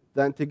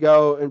than to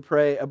go and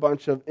pray a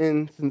bunch of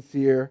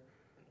insincere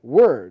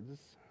words.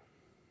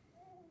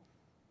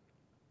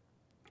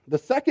 The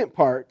second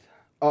part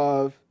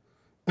of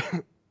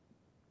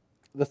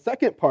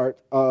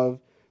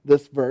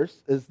this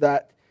verse is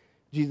that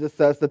Jesus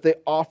says that they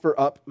offer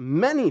up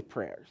many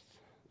prayers.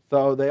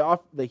 So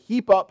they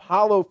heap up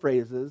hollow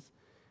phrases,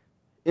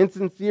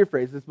 insincere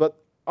phrases, but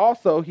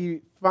also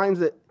he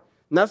finds it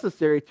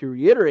necessary to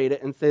reiterate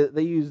it and say that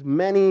they use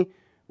many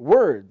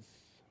words.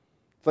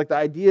 It's like the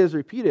idea is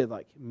repeated,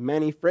 like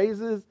many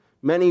phrases,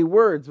 many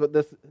words, but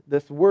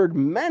this word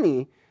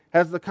many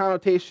has the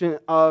connotation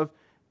of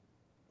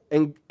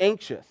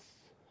anxious,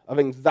 of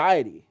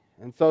anxiety.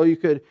 And so you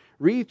could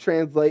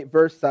retranslate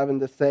verse 7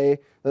 to say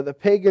that the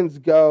pagans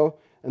go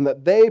and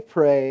that they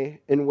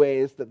pray in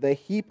ways that they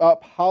heap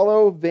up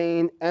hollow,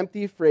 vain,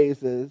 empty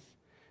phrases,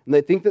 and they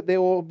think that they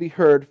will be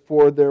heard,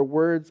 for their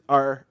words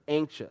are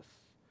anxious,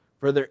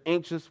 for their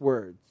anxious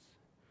words.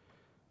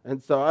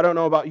 And so I don't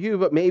know about you,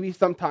 but maybe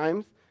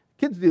sometimes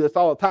kids do this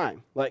all the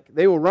time. Like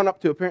they will run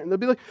up to a parent and they'll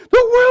be like,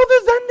 "The world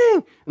is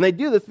ending!" And they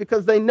do this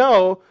because they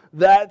know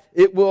that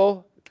it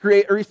will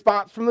create a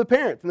response from the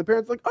parents. And the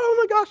parent's like, "Oh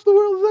my gosh, the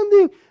world is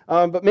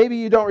ending." But maybe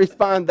you don't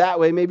respond that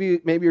way. Maybe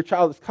your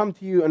child has come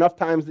to you enough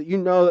times that you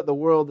know that the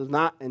world is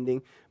not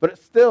ending. But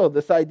it's still,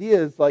 this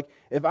idea is like,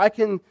 if I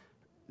can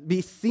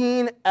be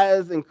seen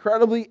as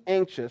incredibly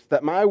anxious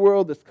that my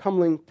world is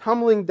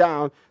tumbling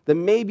down,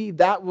 then maybe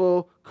that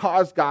will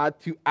cause God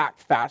to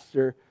act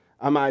faster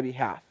on my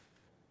behalf.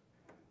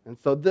 And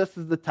so this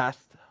is the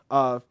test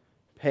of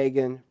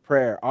pagan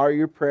prayer. Are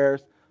your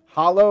prayers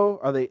hollow?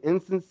 Are they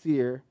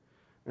insincere?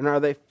 And are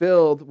they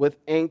filled with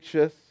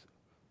anxious,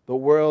 the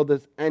world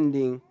is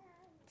ending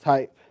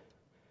type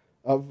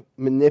of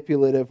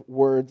manipulative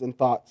words and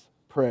thoughts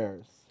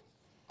prayers?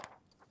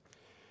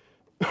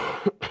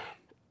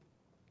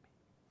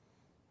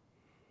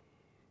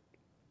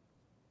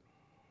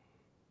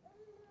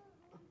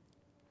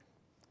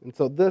 And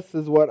so this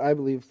is what I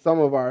believe some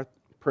of our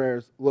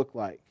prayers look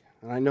like.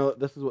 And I know that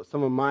this is what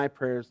some of my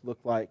prayers look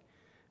like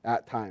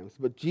at times.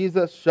 But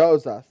Jesus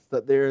shows us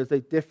that there is a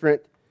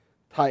different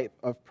type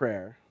of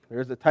prayer. There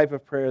is a type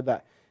of prayer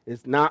that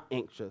is not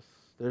anxious.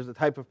 There's a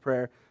type of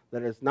prayer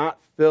that is not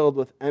filled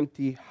with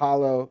empty,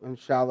 hollow, and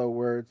shallow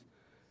words.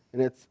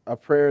 And it's a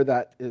prayer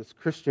that is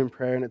Christian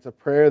prayer, and it's a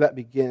prayer that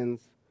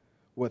begins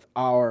with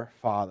our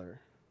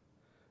Father.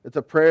 It's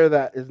a prayer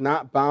that is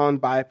not bound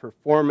by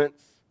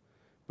performance,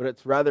 but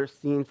it's rather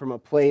seen from a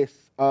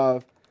place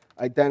of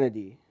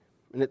identity.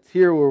 And it's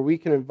here where we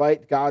can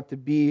invite God to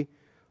be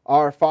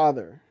our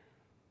Father.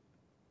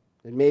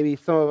 And maybe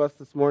some of us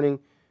this morning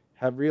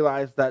have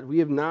realized that we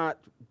have not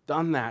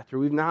done that, or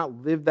we've not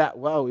lived that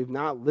well. We've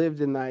not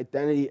lived in the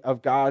identity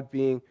of God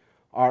being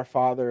our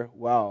Father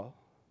well.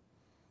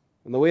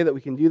 And the way that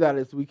we can do that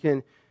is we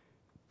can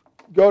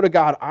go to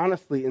God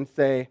honestly and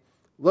say,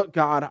 "Look,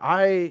 God,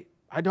 I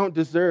don't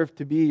deserve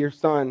to be your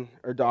son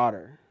or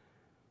daughter.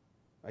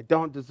 I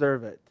don't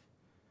deserve it.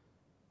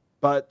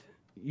 But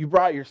you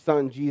brought your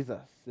son,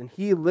 Jesus, and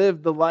he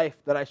lived the life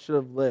that I should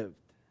have lived.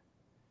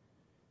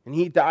 And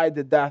he died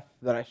the death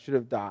that I should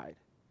have died.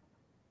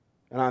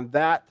 And on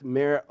that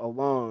merit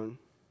alone,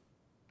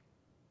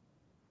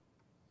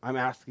 I'm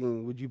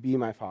asking, would you be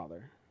my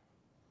Father?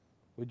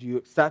 Would you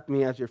accept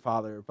me as your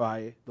Father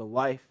by the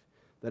life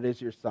that is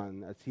your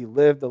son, as he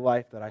lived the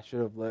life that I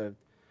should have lived,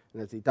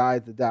 and as he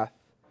died the death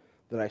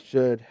that I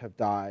should have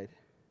died?"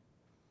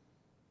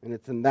 And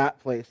it's in that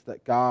place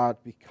that God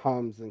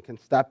becomes and can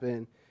step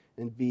in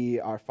and be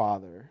our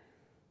Father.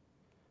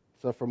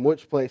 So from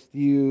which place do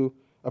you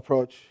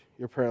approach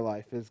your prayer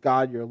life? Is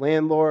God your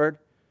landlord,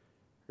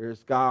 or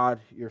is God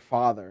your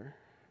Father?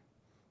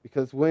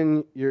 Because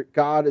when your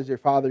God is your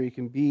Father, you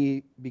can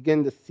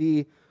begin to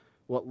see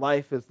what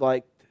life is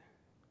like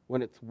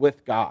when it's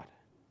with God.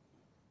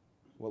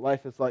 What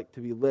life is like to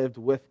be lived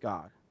with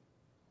God.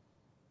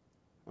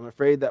 I'm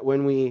afraid that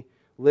when we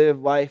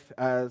live life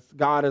as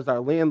God as our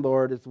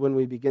landlord is when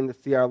we begin to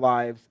see our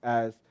lives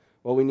as,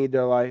 well, we need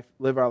to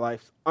live our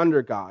lives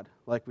under God,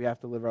 like we have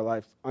to live our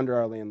lives under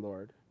our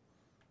landlord.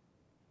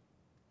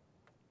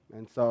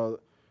 And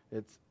so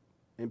it's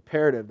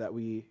imperative that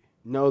we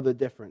know the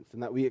difference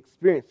and that we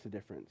experience the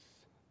difference,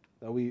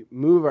 that we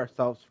move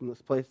ourselves from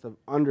this place of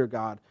under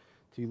God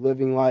to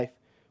living life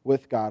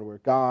with God, where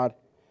God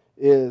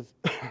is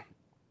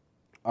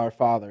our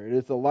Father. It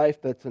is a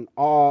life that's in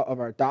awe of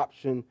our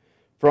adoption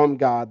from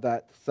God,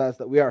 that says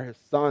that we are his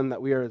son,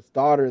 that we are his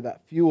daughter,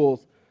 that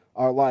fuels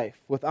our life.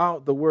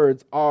 Without the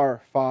words,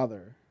 our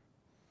Father,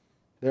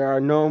 there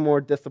are no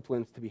more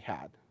disciplines to be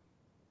had.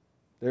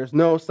 There's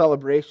no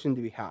celebration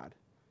to be had.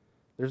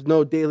 There's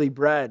no daily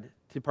bread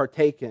to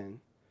partake in.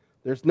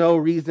 There's no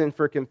reason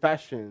for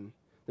confession.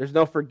 There's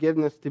no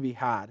forgiveness to be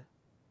had.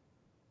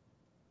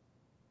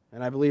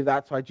 And I believe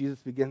that's why Jesus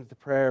begins the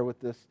prayer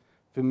with this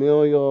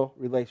familial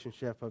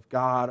relationship of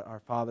God, our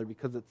Father,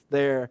 because it's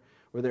there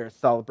where there is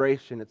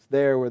celebration. It's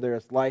there where there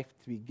is life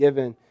to be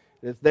given.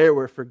 It's there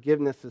where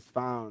forgiveness is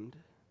found.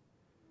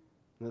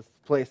 In this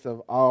place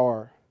of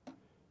our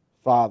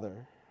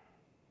Father.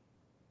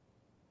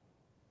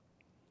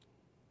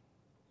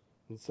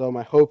 And so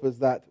my hope is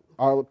that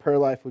our prayer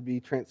life would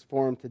be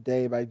transformed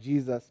today by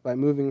Jesus, by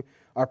moving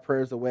our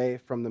prayers away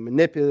from the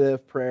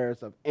manipulative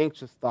prayers of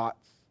anxious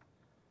thoughts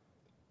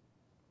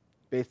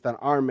based on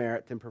our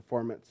merit and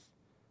performance,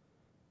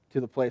 to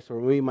the place where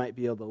we might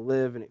be able to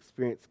live and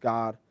experience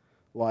God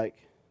like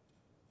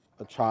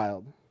a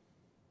child.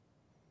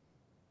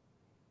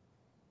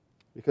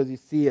 Because you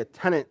see, a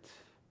tenant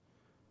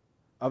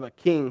of a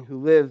king who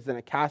lives in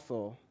a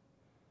castle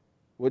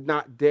would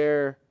not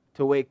dare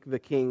to wake the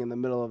king in the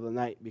middle of the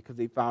night because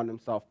he found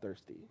himself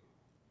thirsty.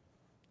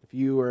 If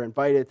you were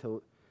invited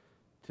to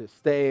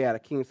stay at a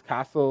king's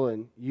castle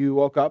and you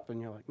woke up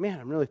and you're like, man,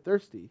 I'm really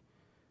thirsty,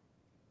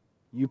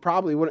 you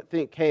probably wouldn't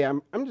think, hey,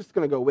 I'm just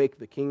going to go wake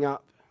the king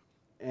up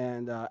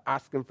and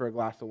ask him for a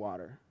glass of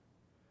water.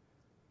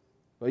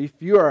 But if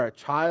you are a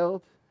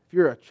child, if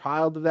you're a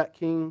child of that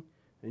king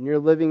and you're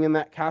living in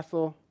that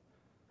castle,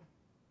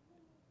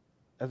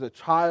 as a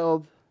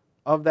child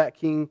of that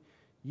king,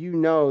 you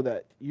know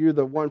that you're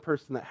the one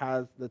person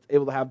that's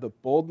able to have the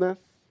boldness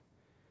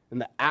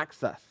and the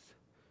access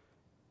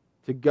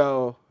to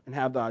go and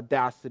have the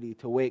audacity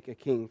to wake a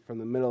king from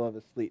the middle of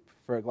his sleep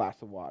for a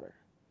glass of water.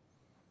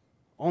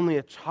 Only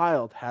a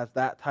child has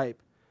that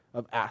type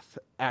of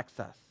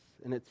access.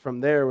 And it's from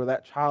there where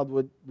that child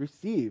would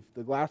receive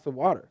the glass of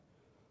water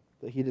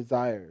that he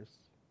desires.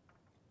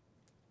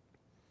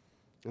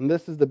 And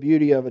this is the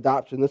beauty of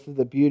adoption. This is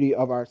the beauty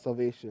of our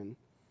salvation.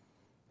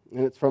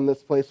 And it's from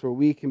this place where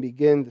we can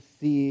begin to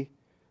see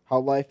how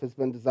life has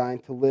been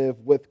designed to live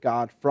with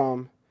God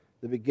from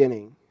the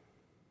beginning.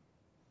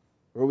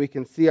 Where we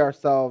can see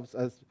ourselves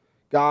as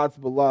God's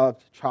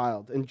beloved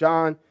child. In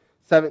John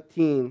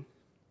 17,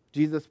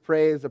 Jesus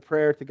prays a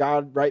prayer to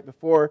God right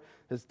before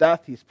his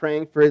death. He's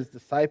praying for his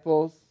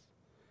disciples.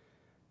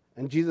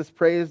 And Jesus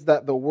prays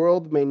that the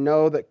world may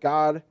know that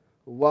God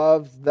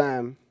loves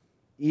them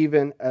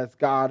even as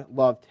God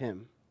loved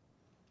him.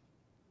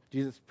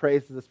 Jesus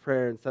prays this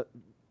prayer in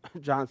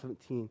John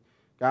 17.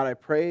 God, I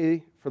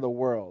pray for the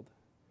world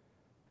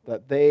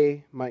that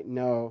they might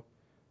know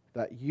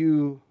that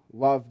you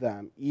love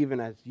them even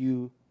as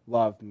you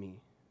loved me.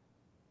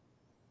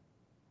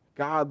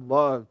 God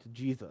loved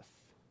Jesus.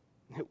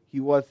 He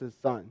was his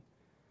son.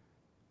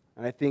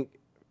 And I think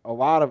a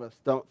lot of us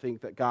don't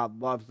think that God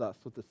loves us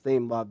with the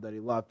same love that he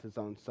loved his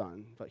own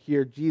son. But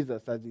here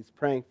Jesus, as he's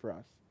praying for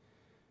us,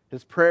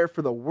 his prayer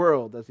for the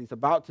world as he's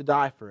about to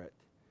die for it,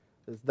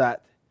 is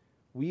that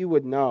we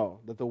would know,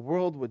 that the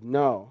world would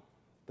know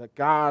that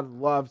God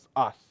loves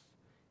us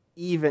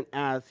even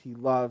as he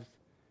loves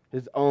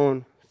his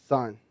own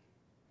son.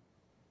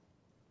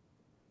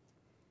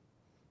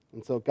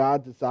 And so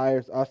God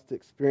desires us to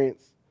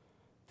experience,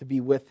 to be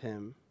with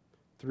him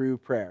through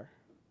prayer.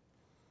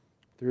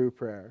 Through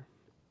prayer.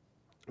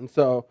 And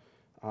so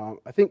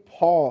I think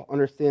Paul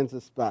understands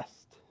this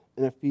best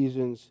in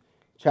Ephesians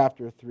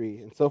chapter 3.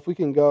 And so if we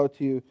can go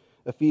to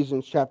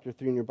Ephesians chapter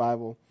 3 in your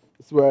Bible,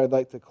 this is where I'd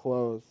like to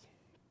close.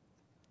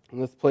 In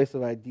this place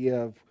of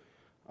idea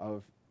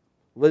of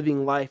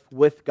living life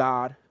with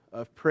God,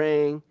 of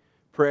praying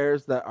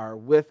prayers that are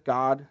with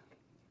God,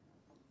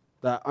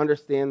 that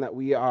understand that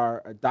we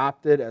are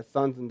adopted as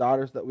sons and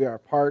daughters, that we are a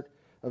part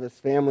of his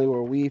family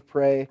where we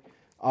pray,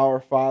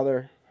 Our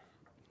Father.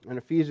 In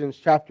Ephesians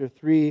chapter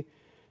 3,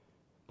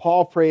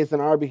 Paul prays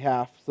on our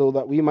behalf so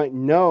that we might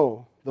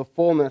know the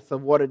fullness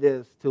of what it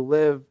is to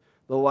live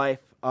the life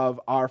of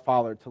our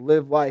Father, to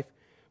live life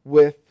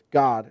with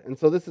God. And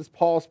so this is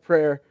Paul's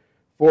prayer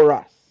for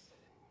us.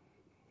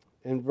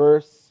 In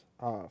verse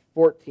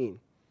 14,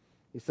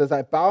 he says,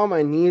 I bow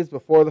my knees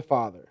before the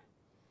Father,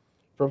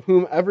 from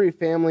whom every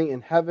family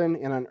in heaven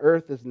and on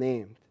earth is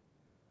named,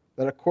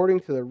 that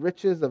according to the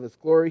riches of his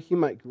glory he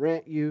might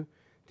grant you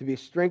to be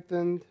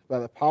strengthened by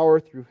the power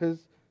through his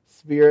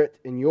Spirit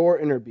in your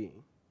inner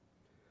being,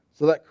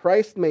 so that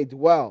Christ may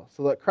dwell,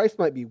 so that Christ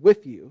might be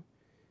with you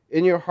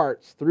in your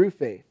hearts through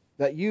faith,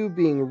 that you,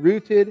 being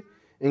rooted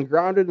and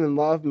grounded in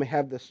love, may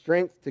have the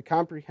strength to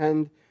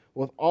comprehend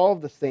with all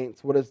of the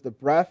saints what is the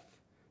breadth,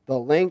 the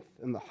length,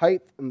 and the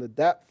height, and the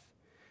depth,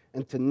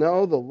 and to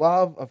know the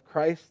love of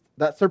Christ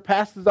that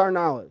surpasses our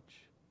knowledge,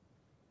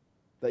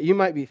 that you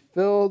might be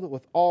filled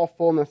with all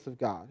fullness of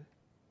God.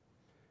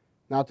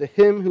 Now to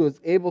him who is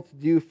able to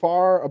do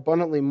far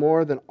abundantly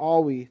more than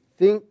all we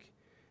think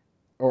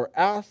or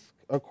ask,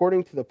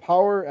 according to the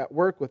power at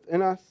work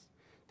within us,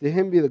 to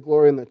him be the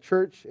glory in the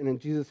church and in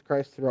Jesus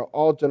Christ throughout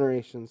all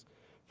generations,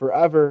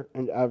 forever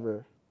and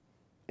ever.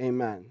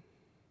 Amen.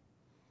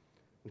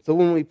 And so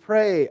when we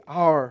pray,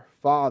 Our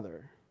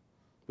Father,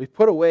 we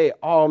put away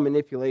all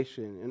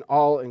manipulation and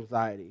all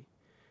anxiety.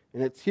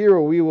 And it's here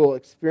where we will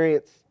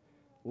experience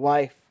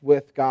life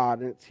with God.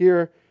 And it's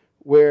here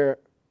where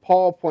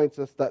Paul points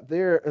us that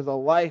there is a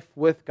life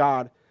with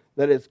God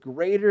that is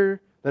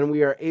greater than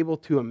we are able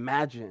to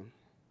imagine,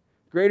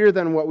 greater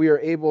than what we are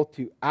able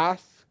to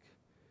ask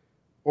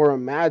or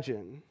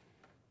imagine,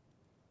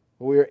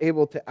 what we are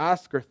able to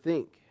ask or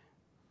think.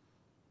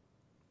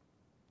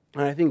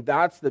 And I think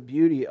that's the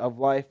beauty of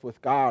life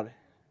with God,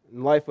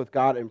 and life with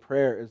God in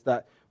prayer, is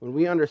that when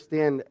we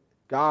understand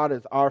God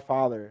as our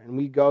Father, and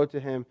we go to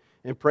him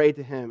and pray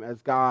to him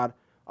as God,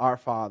 our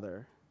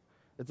Father,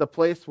 it's a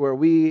place where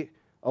we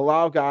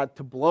allow God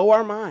to blow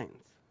our minds,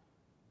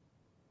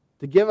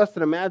 to give us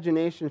an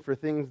imagination for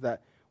things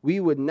that we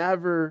would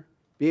never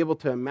be able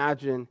to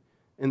imagine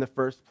in the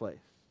first place.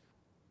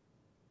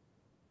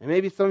 And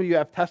maybe some of you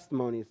have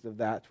testimonies of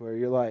that, where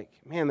you're like,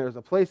 man, there's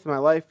a place in my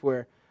life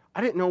where I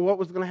didn't know what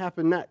was going to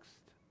happen next.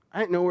 I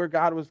didn't know where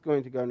God was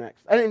going to go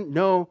next. I didn't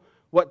know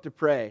what to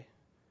pray.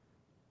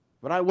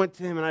 But I went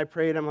to him and I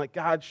prayed. I'm like,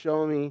 God,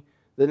 show me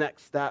the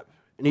next step.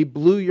 And he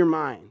blew your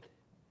mind.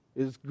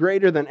 It was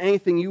greater than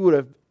anything you would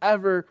have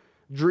ever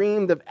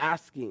dreamed of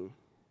asking.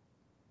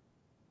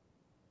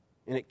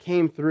 And it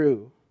came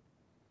through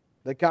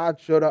that God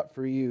showed up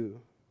for you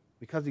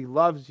because he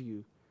loves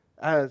you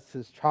as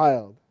his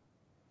child.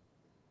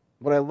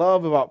 What I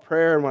love about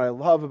prayer and what I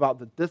love about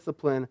the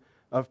discipline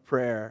of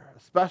prayer,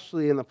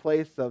 especially in the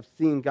place of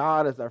seeing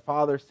God as our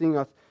Father, seeing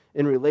us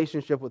in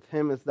relationship with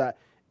him, is that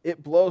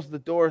it blows the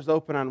doors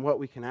open on what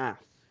we can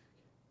ask.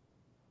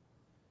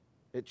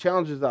 It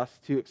challenges us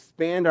to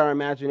expand our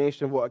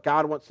imagination of what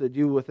God wants to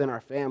do within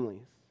our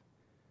families,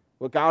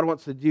 what God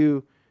wants to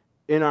do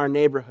in our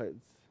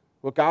neighborhoods,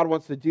 what God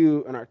wants to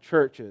do in our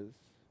churches,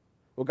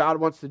 what God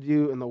wants to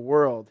do in the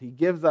world. He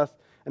gives us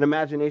an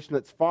imagination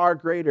that's far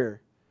greater,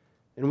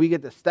 and we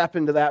get to step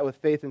into that with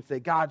faith and say,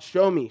 God,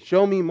 show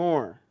me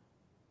more.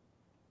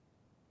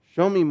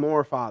 Show me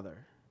more,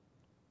 Father,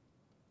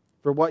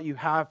 for what you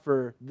have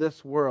for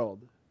this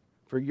world,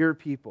 for your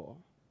people.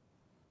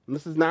 And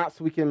this is not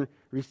so we can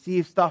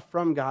receive stuff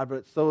from God, but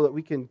it's so that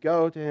we can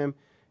go to him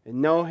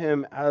and know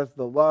him as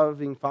the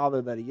loving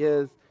Father that he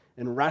is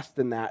and rest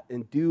in that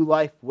and do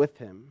life with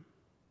him.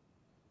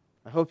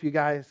 I hope you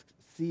guys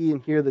see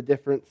and hear the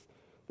difference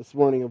this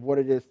morning of what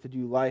it is to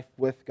do life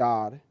with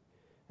God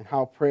and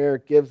how prayer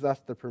gives us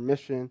the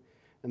permission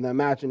and the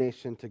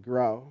imagination to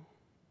grow.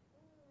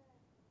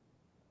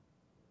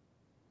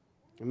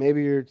 And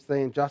maybe you're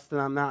saying, Justin,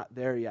 I'm not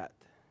there yet.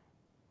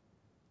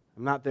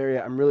 I'm not there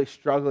yet. I'm really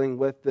struggling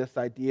with this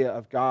idea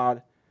of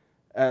God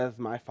as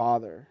my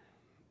Father.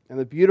 And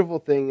the beautiful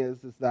thing is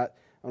that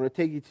I'm going to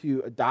take you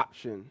to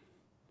adoption.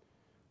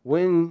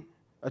 When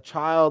a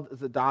child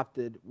is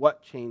adopted,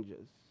 what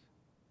changes?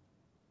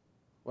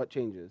 What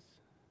changes?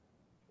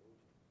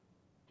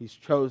 He's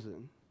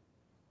chosen.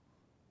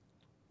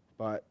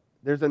 But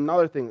there's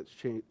another thing that's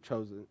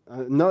chosen,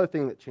 another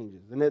thing that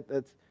changes, and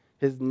that's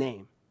his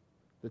name,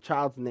 the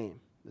child's name.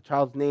 The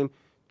child's name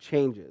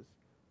changes.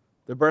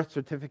 The birth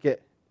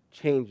certificate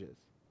changes.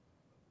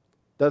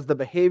 Does the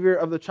behavior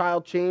of the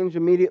child change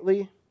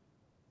immediately?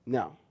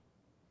 No.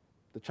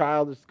 The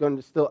child is going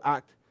to still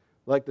act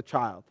like the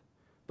child.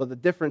 But the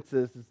difference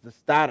is the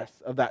status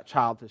of that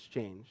child has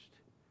changed.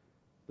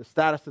 The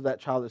status of that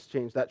child has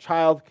changed. That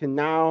child can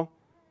now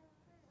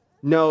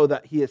know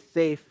that he is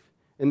safe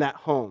in that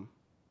home.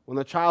 When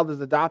the child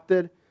is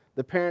adopted,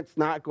 the parent's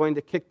not going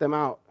to kick them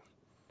out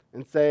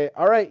and say,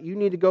 all right, you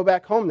need to go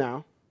back home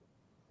now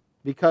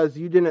because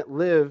you didn't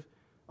live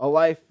a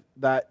life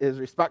that is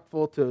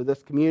respectful to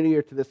this community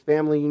or to this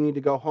family. You need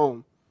to go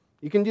home.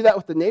 You can do that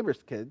with the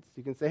neighbor's kids.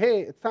 You can say,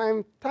 hey, it's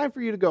time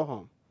for you to go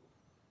home.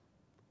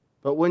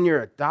 But when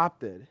you're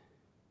adopted,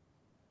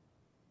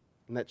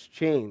 and that's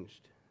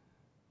changed,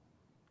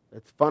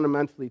 it's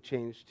fundamentally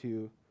changed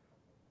to,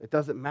 it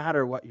doesn't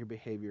matter what your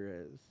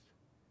behavior is.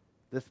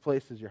 This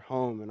place is your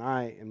home, and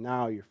I am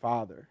now your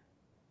Father.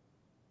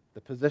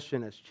 The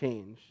position has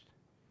changed.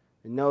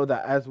 And know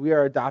that as we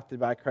are adopted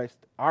by Christ,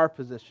 our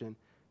position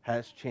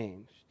has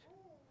changed.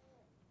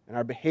 And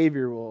our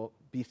behavior will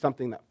be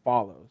something that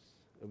follows.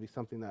 It will be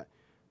something that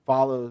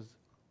follows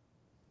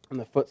in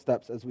the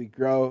footsteps as we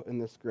grow in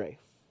this grace.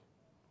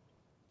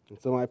 And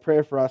so my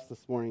prayer for us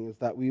this morning is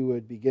that we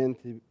would begin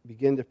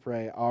to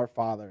pray, Our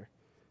Father,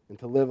 and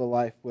to live a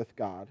life with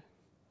God,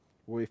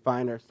 where we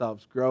find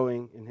ourselves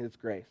growing in his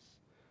grace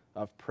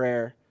of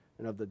prayer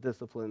and of the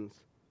disciplines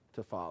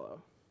to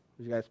follow.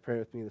 Would you guys pray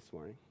with me this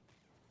morning?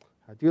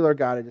 Dear Lord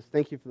God, I just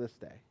thank you for this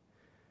day.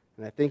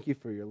 And I thank you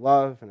for your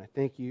love, and I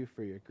thank you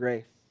for your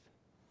grace.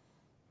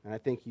 And I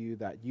thank you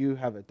that you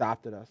have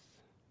adopted us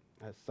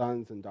as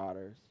sons and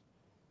daughters,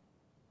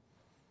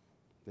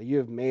 that you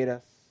have made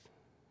us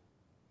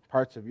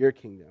parts of your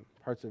kingdom,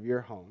 parts of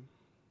your home,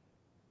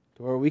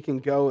 to where we can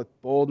go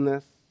with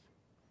boldness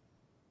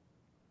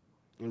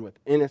and with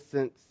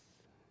innocence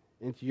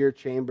into your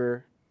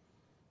chamber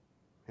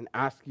and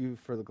ask you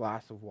for the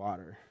glass of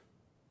water.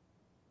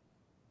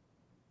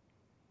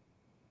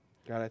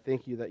 God, I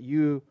thank you that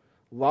you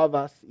love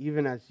us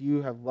even as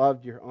you have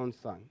loved your own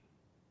Son.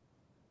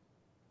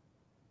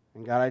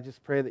 And God, I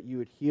just pray that you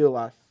would heal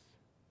us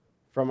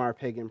from our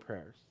pagan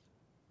prayers,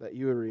 that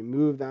you would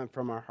remove them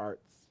from our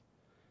hearts,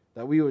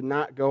 that we would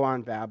not go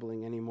on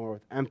babbling anymore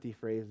with empty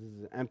phrases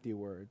and empty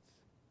words,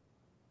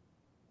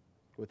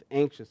 with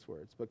anxious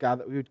words, but God,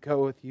 that we would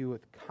go with you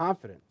with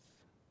confidence,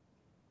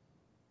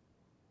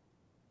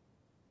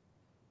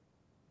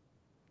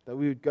 that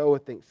we would go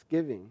with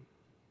thanksgiving.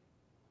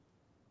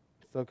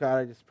 So God,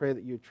 I just pray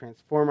that you would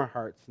transform our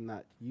hearts and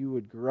that you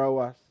would grow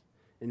us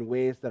in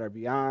ways that are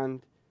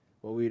beyond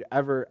what we'd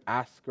ever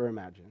ask or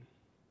imagine.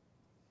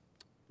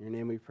 In your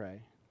name we pray.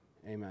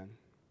 Amen.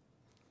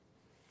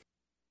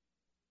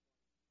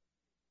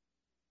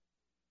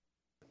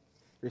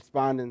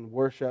 Respond in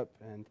worship,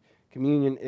 and communion